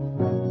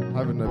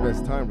 Having the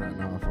best time right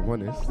now, if I'm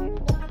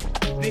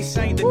honest. This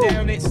ain't the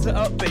down, it's the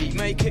upbeat,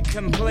 make it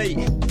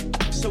complete.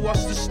 So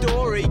what's the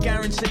story?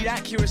 Guaranteed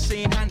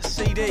accuracy, enhanced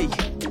CD.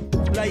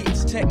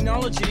 Latest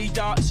technology,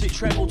 darts at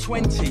treble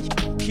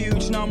 20.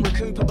 Huge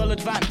non-recoupable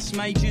advance,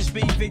 majors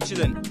be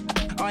vigilant.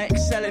 I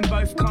excel in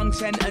both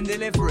content and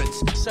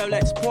deliverance. So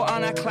let's put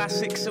on our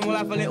classics and we'll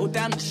have a little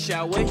dance,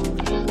 shall we?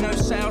 No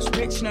sales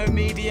pitch, no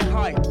media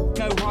hype.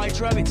 No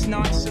hydro, it's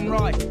nice and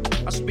right.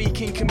 I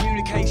speak in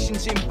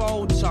communications in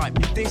bold type.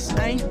 If this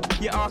ain't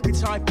your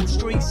archetypal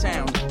street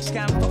sound,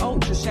 scan for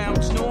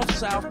ultrasounds, north,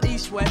 south,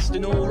 east, west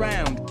and all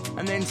round.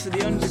 And then to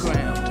the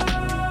underground.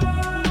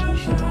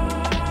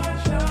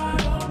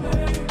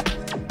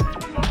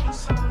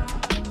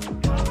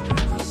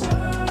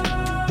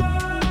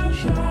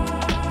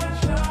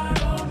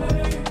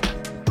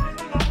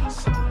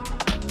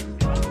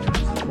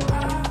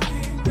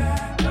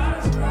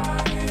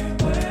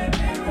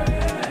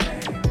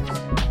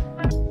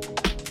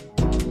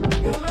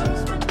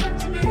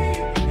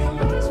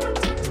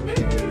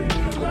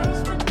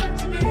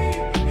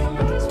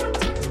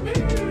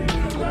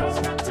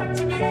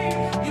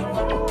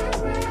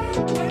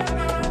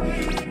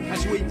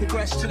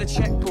 To the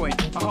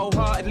checkpoint, I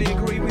wholeheartedly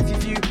agree with your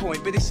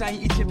viewpoint, but this ain't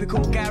your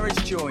typical garage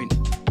joint.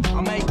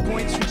 I make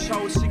points which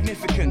hold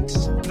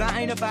significance. That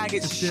ain't a bag,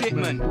 it's a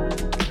shipment.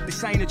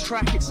 This ain't a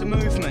track, it's a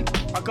movement.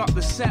 I got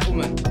the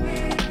settlement.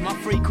 My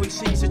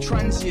frequencies are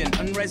transient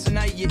and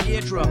resonate your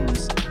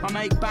eardrums. I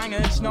make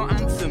bangers, not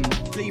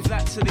anthems. Leave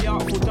that to the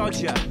Artful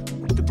Dodger.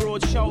 The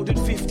broad-shouldered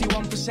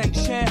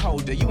 51%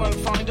 shareholder. You won't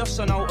find us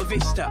on Alta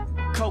Vista.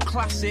 Cult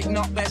classic,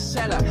 not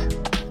bestseller.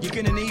 You're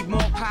gonna need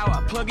more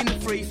power. Plug in the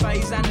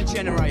three-phase and the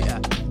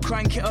generator.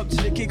 Crank it up to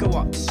the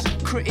gigawatts.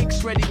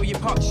 Critics ready with your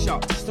pot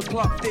shots. The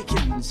plot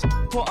thickens.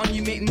 Put on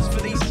your mittens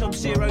for these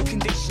sub-zero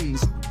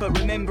conditions. But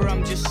remember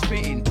I'm just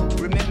spitting.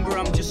 Remember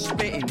I'm just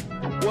spitting.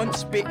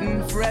 Once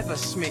bitten, forever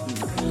smitten.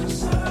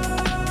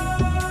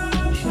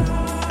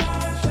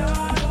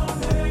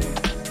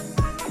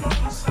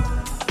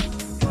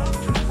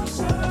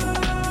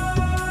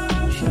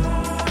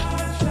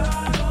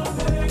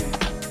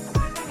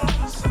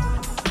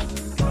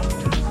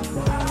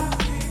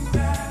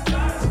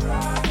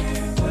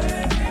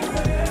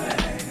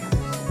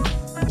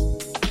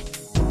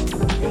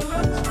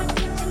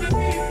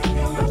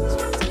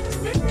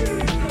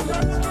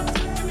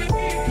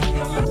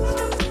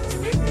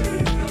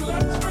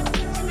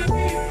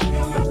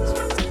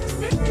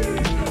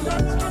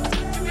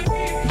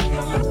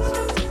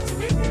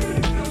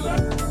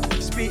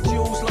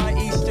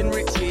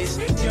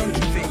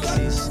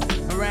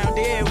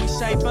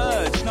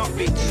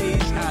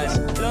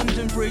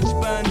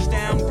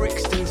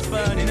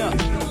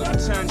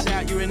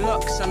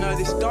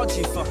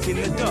 In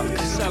the duck,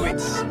 so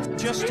it's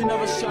just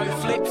another show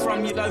flip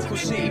from your local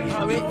city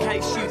poet. In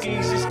case you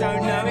geezers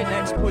don't know it,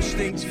 let's push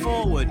things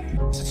forward.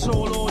 It's a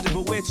tall order,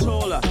 but we're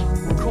taller.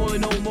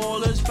 Calling all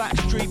maulers,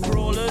 backstreet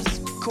brawlers,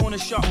 corner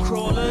shop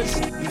crawlers.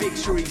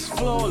 Victory's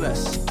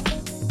flawless.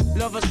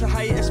 Love us or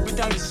hate us, but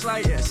don't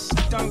slate us.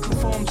 Don't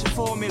conform to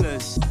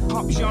formulas.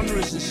 Pop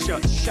genres and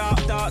such.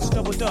 Sharp darts,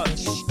 double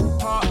dutch.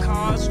 Park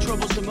cars,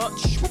 troubles are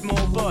much with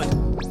more bud.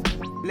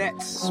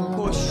 Let's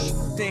push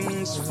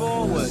things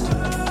forward.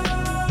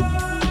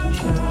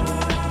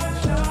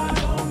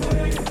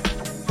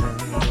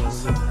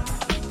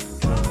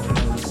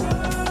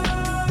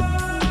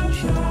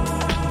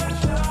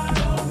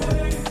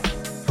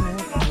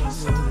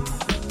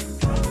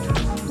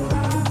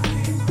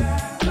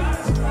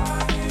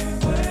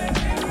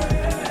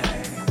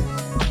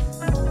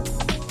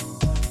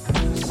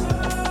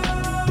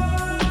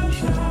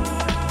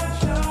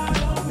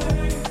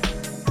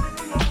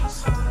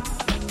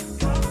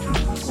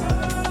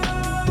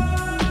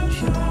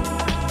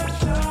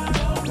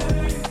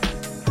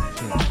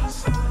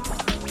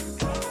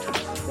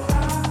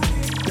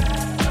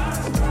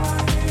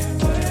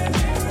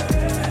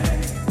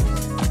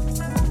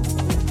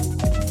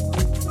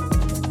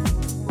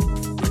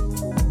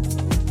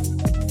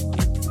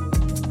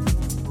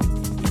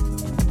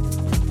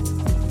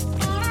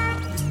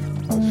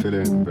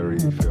 Feeling very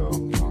feel.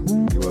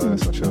 You were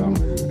such a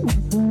mood.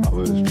 I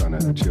was trying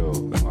to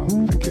chill.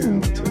 I'm thinking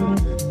what to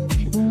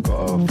do. Got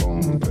a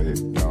phone, put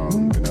it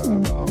down. Been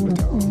about the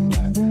town.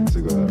 Like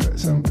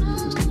cigarettes and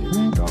booze. Can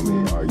you tell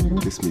me, are you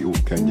kiss me? Oh,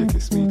 can you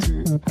kiss me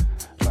too?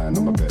 Lying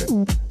on my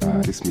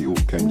bed. Kiss me. Oh,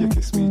 can you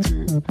kiss me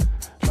too?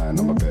 Lying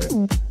on my bed.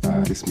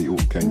 Kiss me. Oh,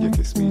 can you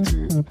kiss me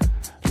too?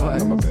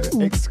 Lying on my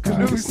bed.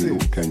 Exclusive. Kiss me. Oh,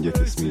 can you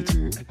kiss me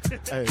too?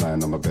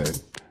 Lying on my bed.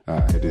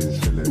 Head is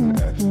feeling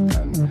F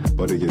and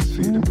body is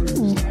feeling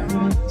bruised.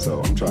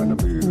 So I'm trying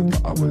to move,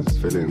 but I was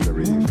feeling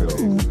very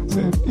filled.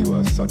 Said you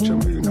were such a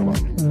mood, now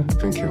I'm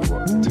thinking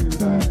what to do.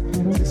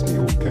 Like, kiss me,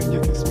 or can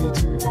you kiss me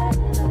too?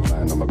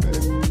 Lying on my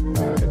bed,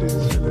 head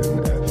is feeling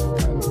F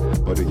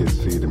and body is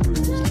feeling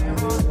bruised.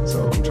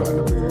 So I'm trying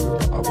to move,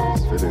 but I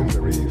was feeling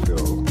very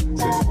filled.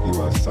 Said you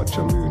were such a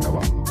mood, now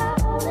I'm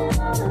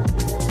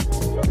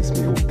kiss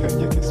me, or can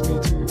you kiss me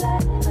too?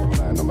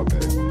 Lying on my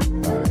bed,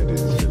 head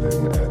is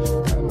feeling F.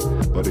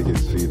 Body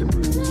is feeling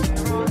bruised.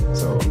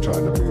 So I'm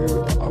trying to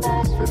move, but I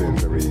was feeling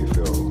very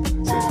filled.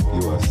 Said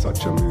you are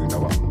such a mood,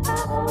 now I'm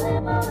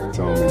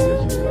tell me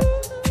that you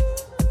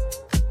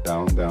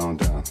down, down,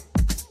 down.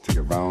 Take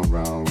it round,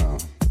 round,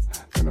 round.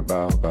 Gonna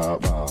bow, bow,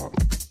 bow.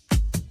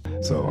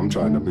 So I'm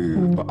trying to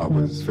move, but I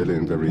was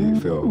feeling very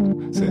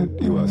filled. Said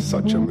you are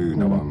such a mood,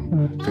 now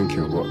I'm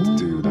thinking what to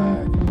do.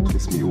 Like,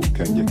 kiss me, oh,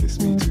 can you kiss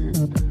me too?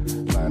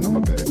 Lying on my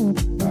bed,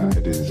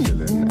 head is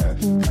feeling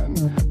F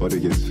and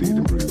body is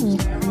feeling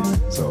bruised.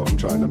 So I'm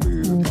trying to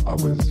move, but I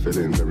was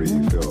feeling very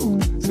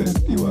filled.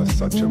 Said you are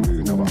such a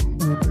mood, now I'm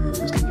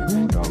bruised.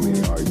 Can you tell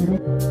me, are you?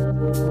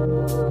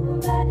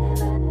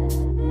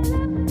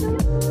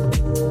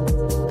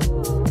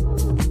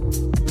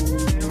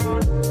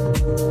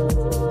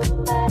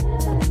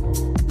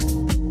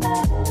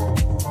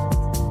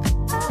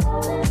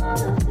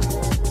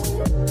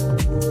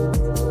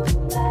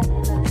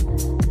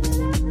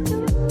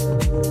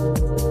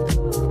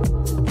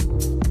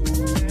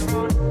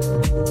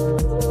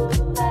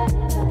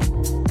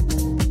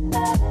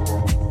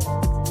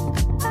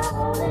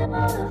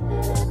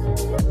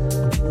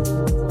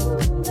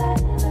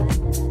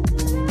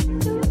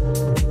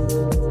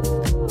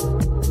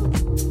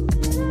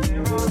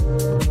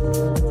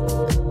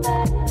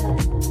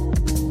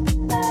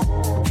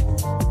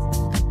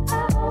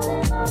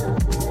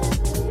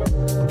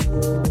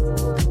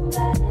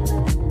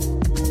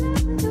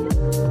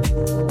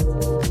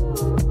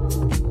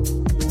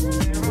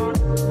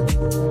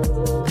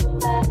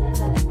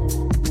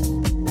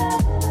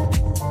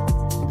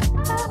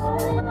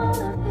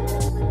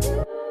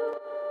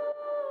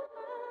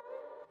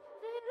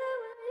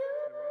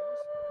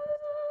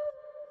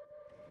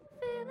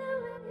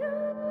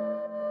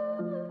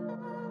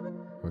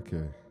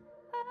 Okay.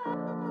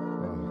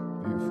 Oh,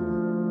 beautiful.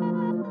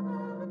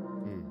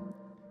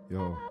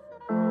 Yo,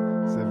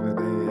 7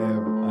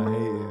 a.m. I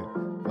hate it,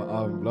 but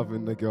I'm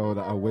loving the girl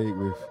that I wait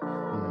with.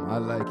 I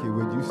like it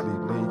when you sleep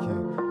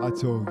naked. I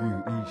told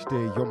you each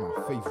day you're my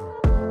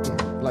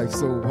favorite. Life's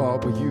so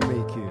hard, but you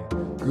make it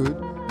good.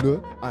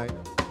 Look, I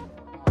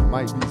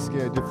might be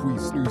scared if we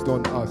snoozed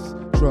on us.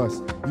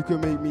 Trust, you can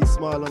make me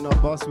smile on a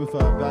bus with a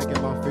bag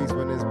in my face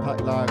when it's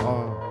packed like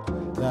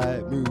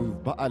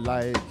move, but I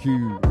like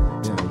you.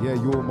 Yeah,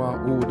 you're my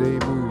all-day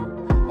mood.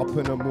 Up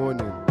in the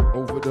morning,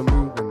 over the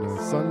moon, when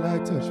the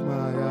sunlight touch my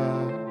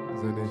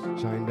eyes and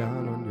it shine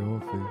down on your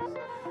face.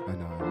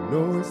 And I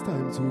know it's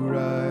time to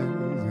rise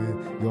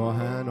with your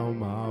hand on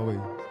my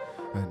waist.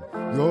 And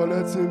you're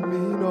letting me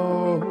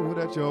know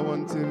that you're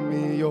wanting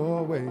me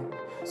your way.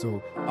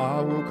 So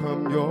I will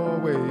come your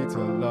way to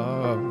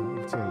love,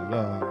 to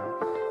love.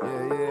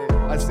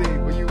 Yeah. I say,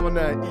 what you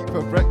wanna eat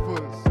for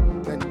breakfast?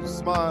 Then you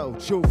smile,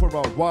 chill for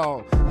a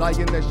while. Lie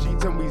in the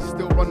sheets and we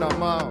still run a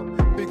mile.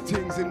 Big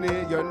things in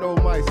there, you know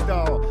my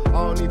style. I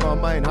don't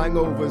even mind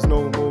hangovers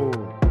no more.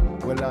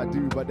 Well, I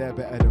do, but they're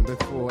better than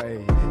before,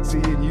 ayy.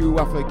 Seeing you,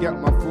 I forget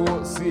my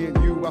thoughts. Seeing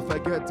you, I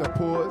forget to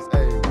pause,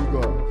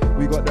 ayy.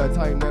 We got the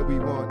time that we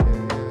want,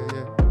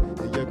 yeah.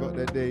 You got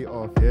the day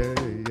off, yeah.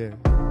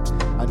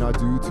 And I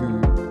do too.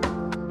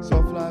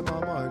 Soft like my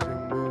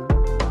margin mood.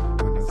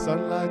 When the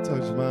sunlight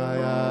touch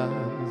my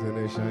eyes and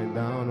they shine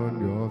down on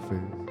your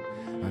face.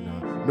 And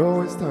I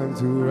know it's time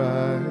to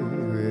rise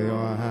with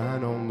your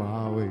hand on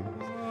my waist.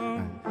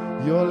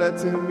 And you're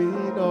letting me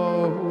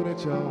know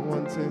that you're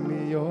wanting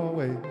me your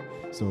way.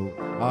 So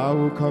I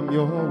will come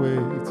your way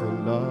to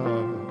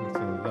love,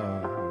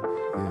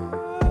 yeah.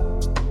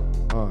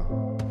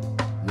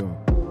 Yo,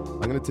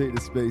 I'm gonna take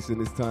this space and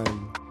this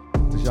time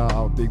to shout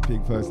out Big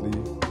Pig firstly,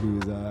 who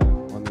is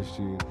on this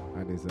tune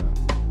and is a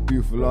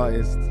beautiful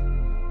artist,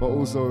 but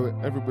also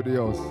everybody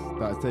else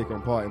that has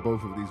taken part in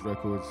both of these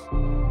records.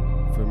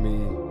 For me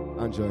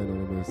and Joy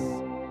Anonymous,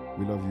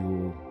 we love you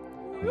all.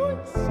 And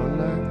the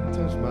sunlight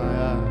touch my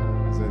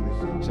eyes and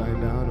it shine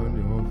down on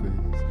your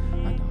face.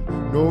 And I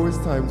know it's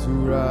time to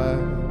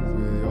rise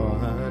with your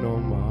hand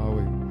on my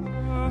waist.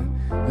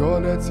 And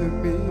you're letting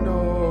me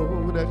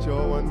know that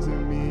you're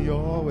wanting me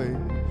your way.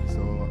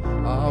 So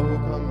I will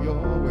come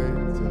your way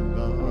to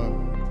love,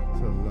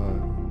 to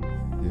love.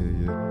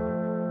 Yeah.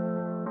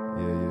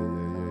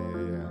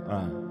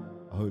 Alright,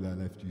 I hope that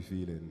left you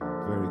feeling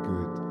very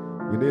good.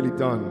 We're nearly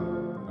done.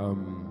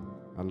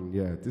 And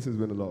yeah, this has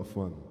been a lot of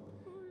fun.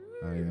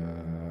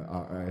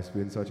 It's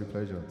been such a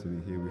pleasure to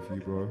be here with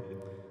you, bro.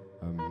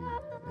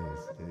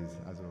 It is,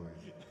 as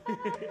always.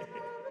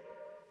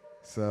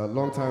 It's a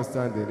long time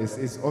standing.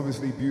 It's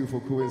obviously a beautiful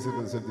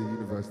coincidence of the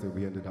universe that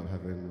we ended up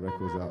having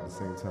records out at the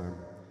same time,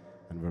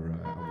 and we're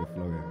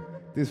flowing.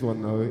 This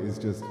one though is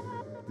just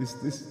this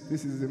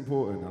is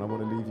important, and I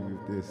want to leave you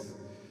with this.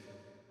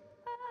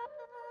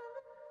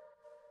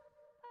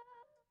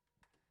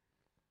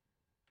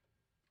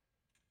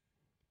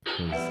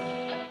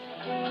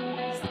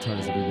 It's the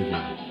times that we live in.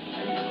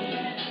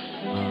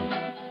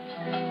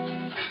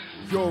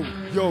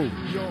 Yo.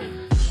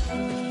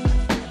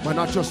 Man,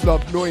 I just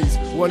love noise.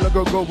 One long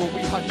ago when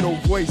we had no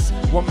voice.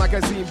 One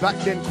magazine back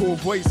then called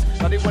Voice.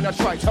 Now they wanna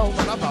try tell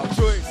man about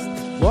choice.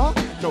 What?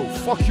 No,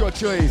 fuck your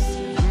choice.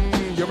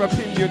 Your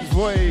opinion's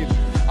void.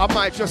 I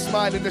might just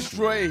smile and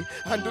destroy.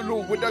 Handle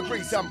all with a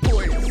grace and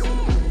poise.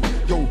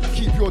 Yo,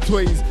 keep your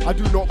toys, I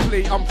do not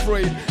play, I'm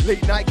afraid.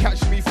 Late night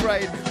catch me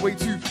fried, way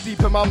too deep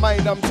in my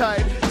mind, I'm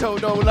tired. Tell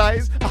no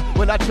lies,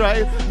 when I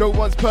try, no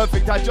one's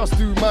perfect, I just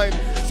do mine.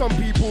 Some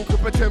people could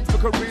pretend for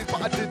careers,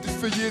 but I did this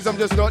for years, I'm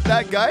just not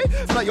that guy.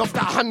 Fly off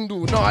that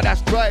handle, nah,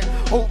 that's dry.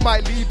 Hope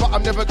might leave, but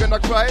I'm never gonna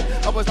cry.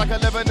 I was like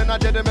 11 and I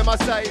did them in my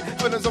side.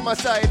 Villains on my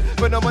side,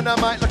 when I'm on a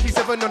mic, lucky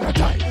 7 on a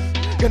die.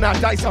 Gonna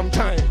die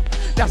sometime.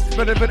 That's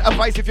relevant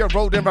advice if you're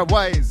rolling my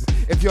wise.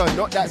 If you're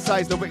not that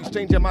size, no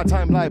exchanging my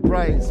time like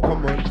prize.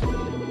 Come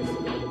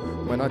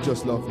on. Man, I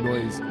just love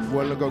noise.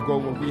 Well long ago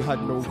when we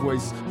had no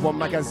voice. One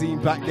magazine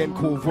back then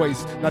called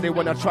Voice. Now they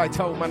wanna try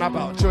tell man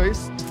about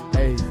choice.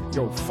 Hey,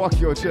 yo, fuck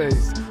your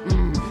choice.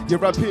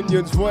 Your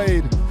opinion's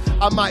void.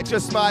 I might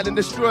just smile and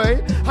destroy.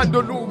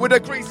 Handle all with a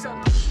grace.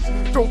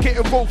 Don't get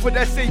involved for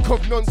the sake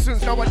of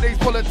nonsense. Nowadays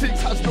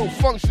politics has no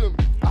function.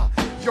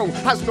 Yo,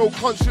 has no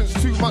conscience.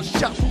 Too much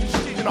chat,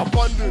 shit in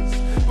abundance,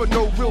 but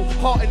no real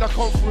heart in a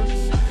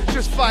conference.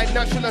 Just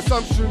financial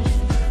assumptions.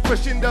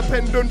 Fresh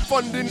independent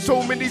funding.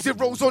 So many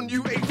zeros on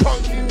you ain't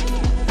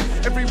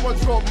punking.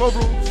 Everyone's got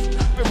morals,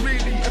 but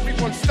really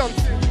everyone's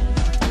stunting.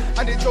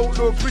 And it don't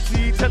look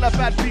pretty. Tell a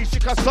bad bitch she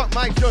can suck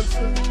Mike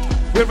Johnson.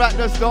 We're at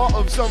the start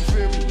of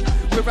something.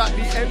 We're at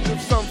the end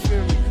of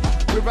something.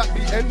 We're at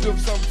the end of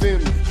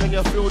something. Can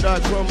you feel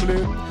that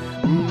crumbling?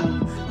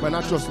 Man,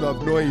 I just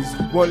love noise.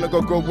 Well long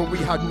ago when we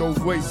had no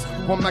voice.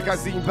 One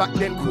magazine back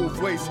then called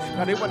Voice.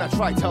 Now they wanna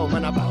try tell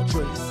man about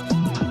choice.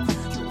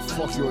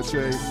 Fuck your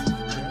choice.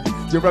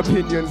 Your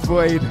opinion's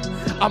void.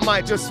 I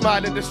might just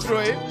smile and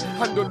destroy it.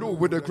 Handle all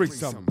with a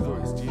grace and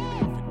voice.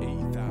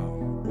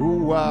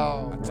 Ooh,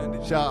 wow.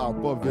 Shout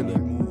out Bob Vinny.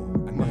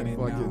 Man,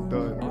 fucking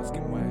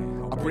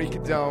done. I break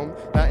it down,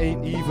 that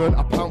ain't even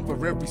a pound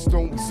for every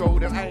stone we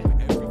sold. And I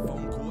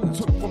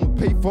took from a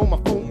payphone, my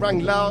phone rang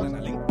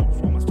loud.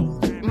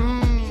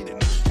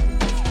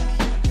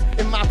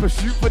 my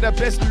pursuit for the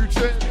best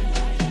nutrient.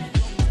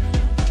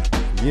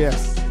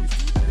 Yes,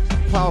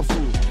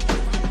 powerful.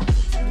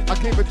 I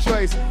gave a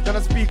choice, then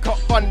I speak up,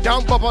 run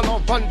down, bubble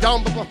on, run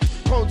down, bubble.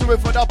 Can't do it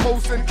for the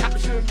post and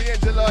caption. Me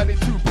and Jelani,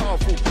 too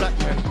powerful,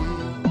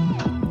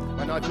 Blackman.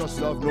 And I just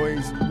love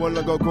noise. One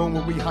long ago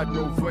when we had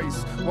no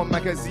voice. One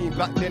magazine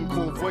back then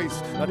called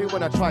Voice. Now they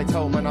wanna try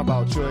tell man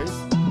about choice.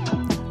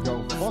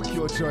 Yo, fuck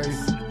your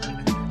choice.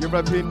 Your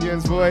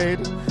opinion's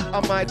void.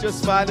 I might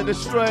just file and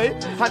destroy.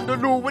 Handle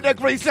law with a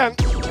grace and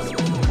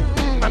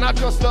and I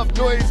just love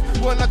noise.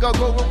 One long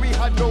ago when we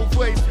had no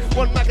voice.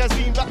 One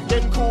magazine back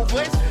then called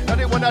Voice. Now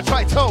they wanna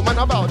try tell man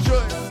about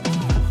choice.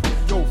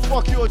 Yo,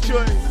 fuck your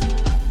choice.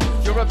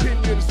 Your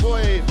opinion's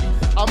void.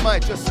 I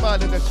might just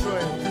smile and destroy.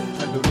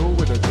 And the roll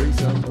with a grace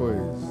and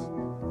poise.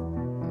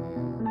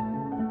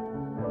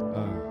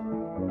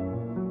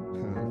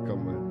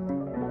 Come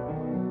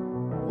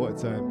on. What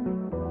time?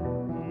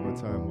 What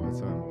time? What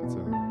time? What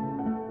time?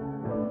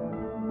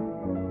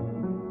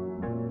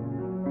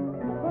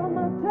 One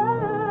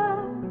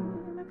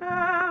more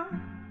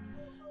time,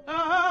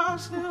 oh,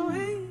 still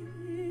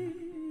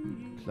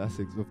waiting.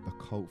 Classics of the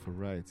cult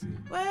variety.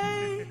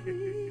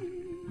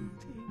 Waiting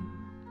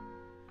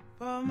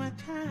for my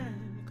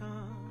time to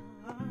come.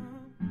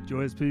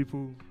 Joyous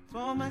people.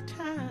 For my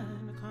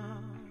time to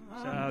come.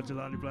 Shout out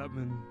Jelani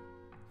Blackman.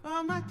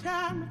 For my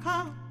time to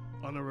come.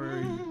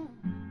 Honorary.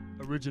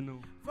 Original.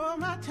 For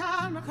my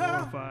time to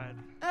come. Qualified.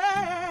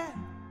 Hey.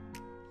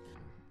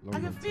 I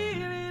can feel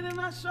it in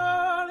my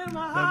soul, in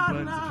my heart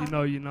Them blends, now. if you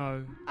know, you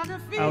know. I can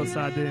feel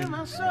Outside it in.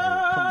 my soul,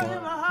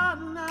 in my heart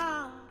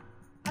now.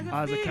 I can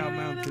Eyes of feel Cow it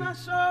Mountain. in my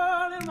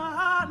soul, in my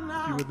heart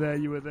now. If you were there,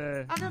 you were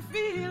there. I can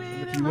feel it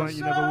And if in you my weren't, you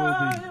soul, never will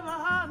be. in my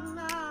heart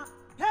now.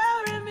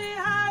 Carry me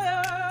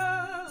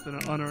higher. It's been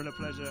an honor and a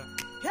pleasure.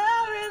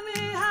 Carry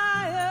me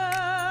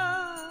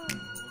higher.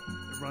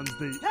 It runs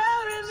deep.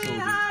 Carry me So deep.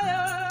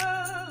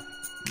 higher.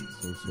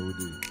 So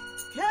deep.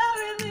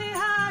 Carry me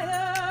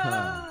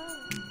higher.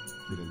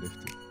 Feeling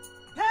lifted.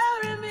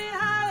 Carry me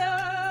higher.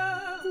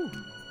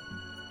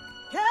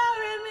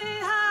 Carry me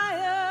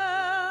higher.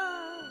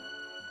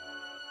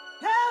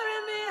 Carry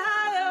me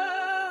higher.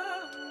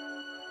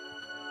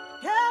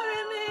 Carry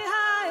me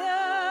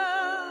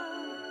higher.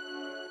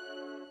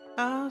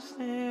 I'll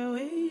stay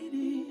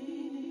waiting.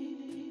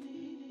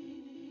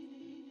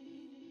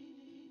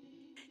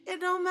 It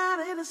don't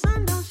matter if the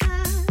sun don't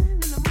shine.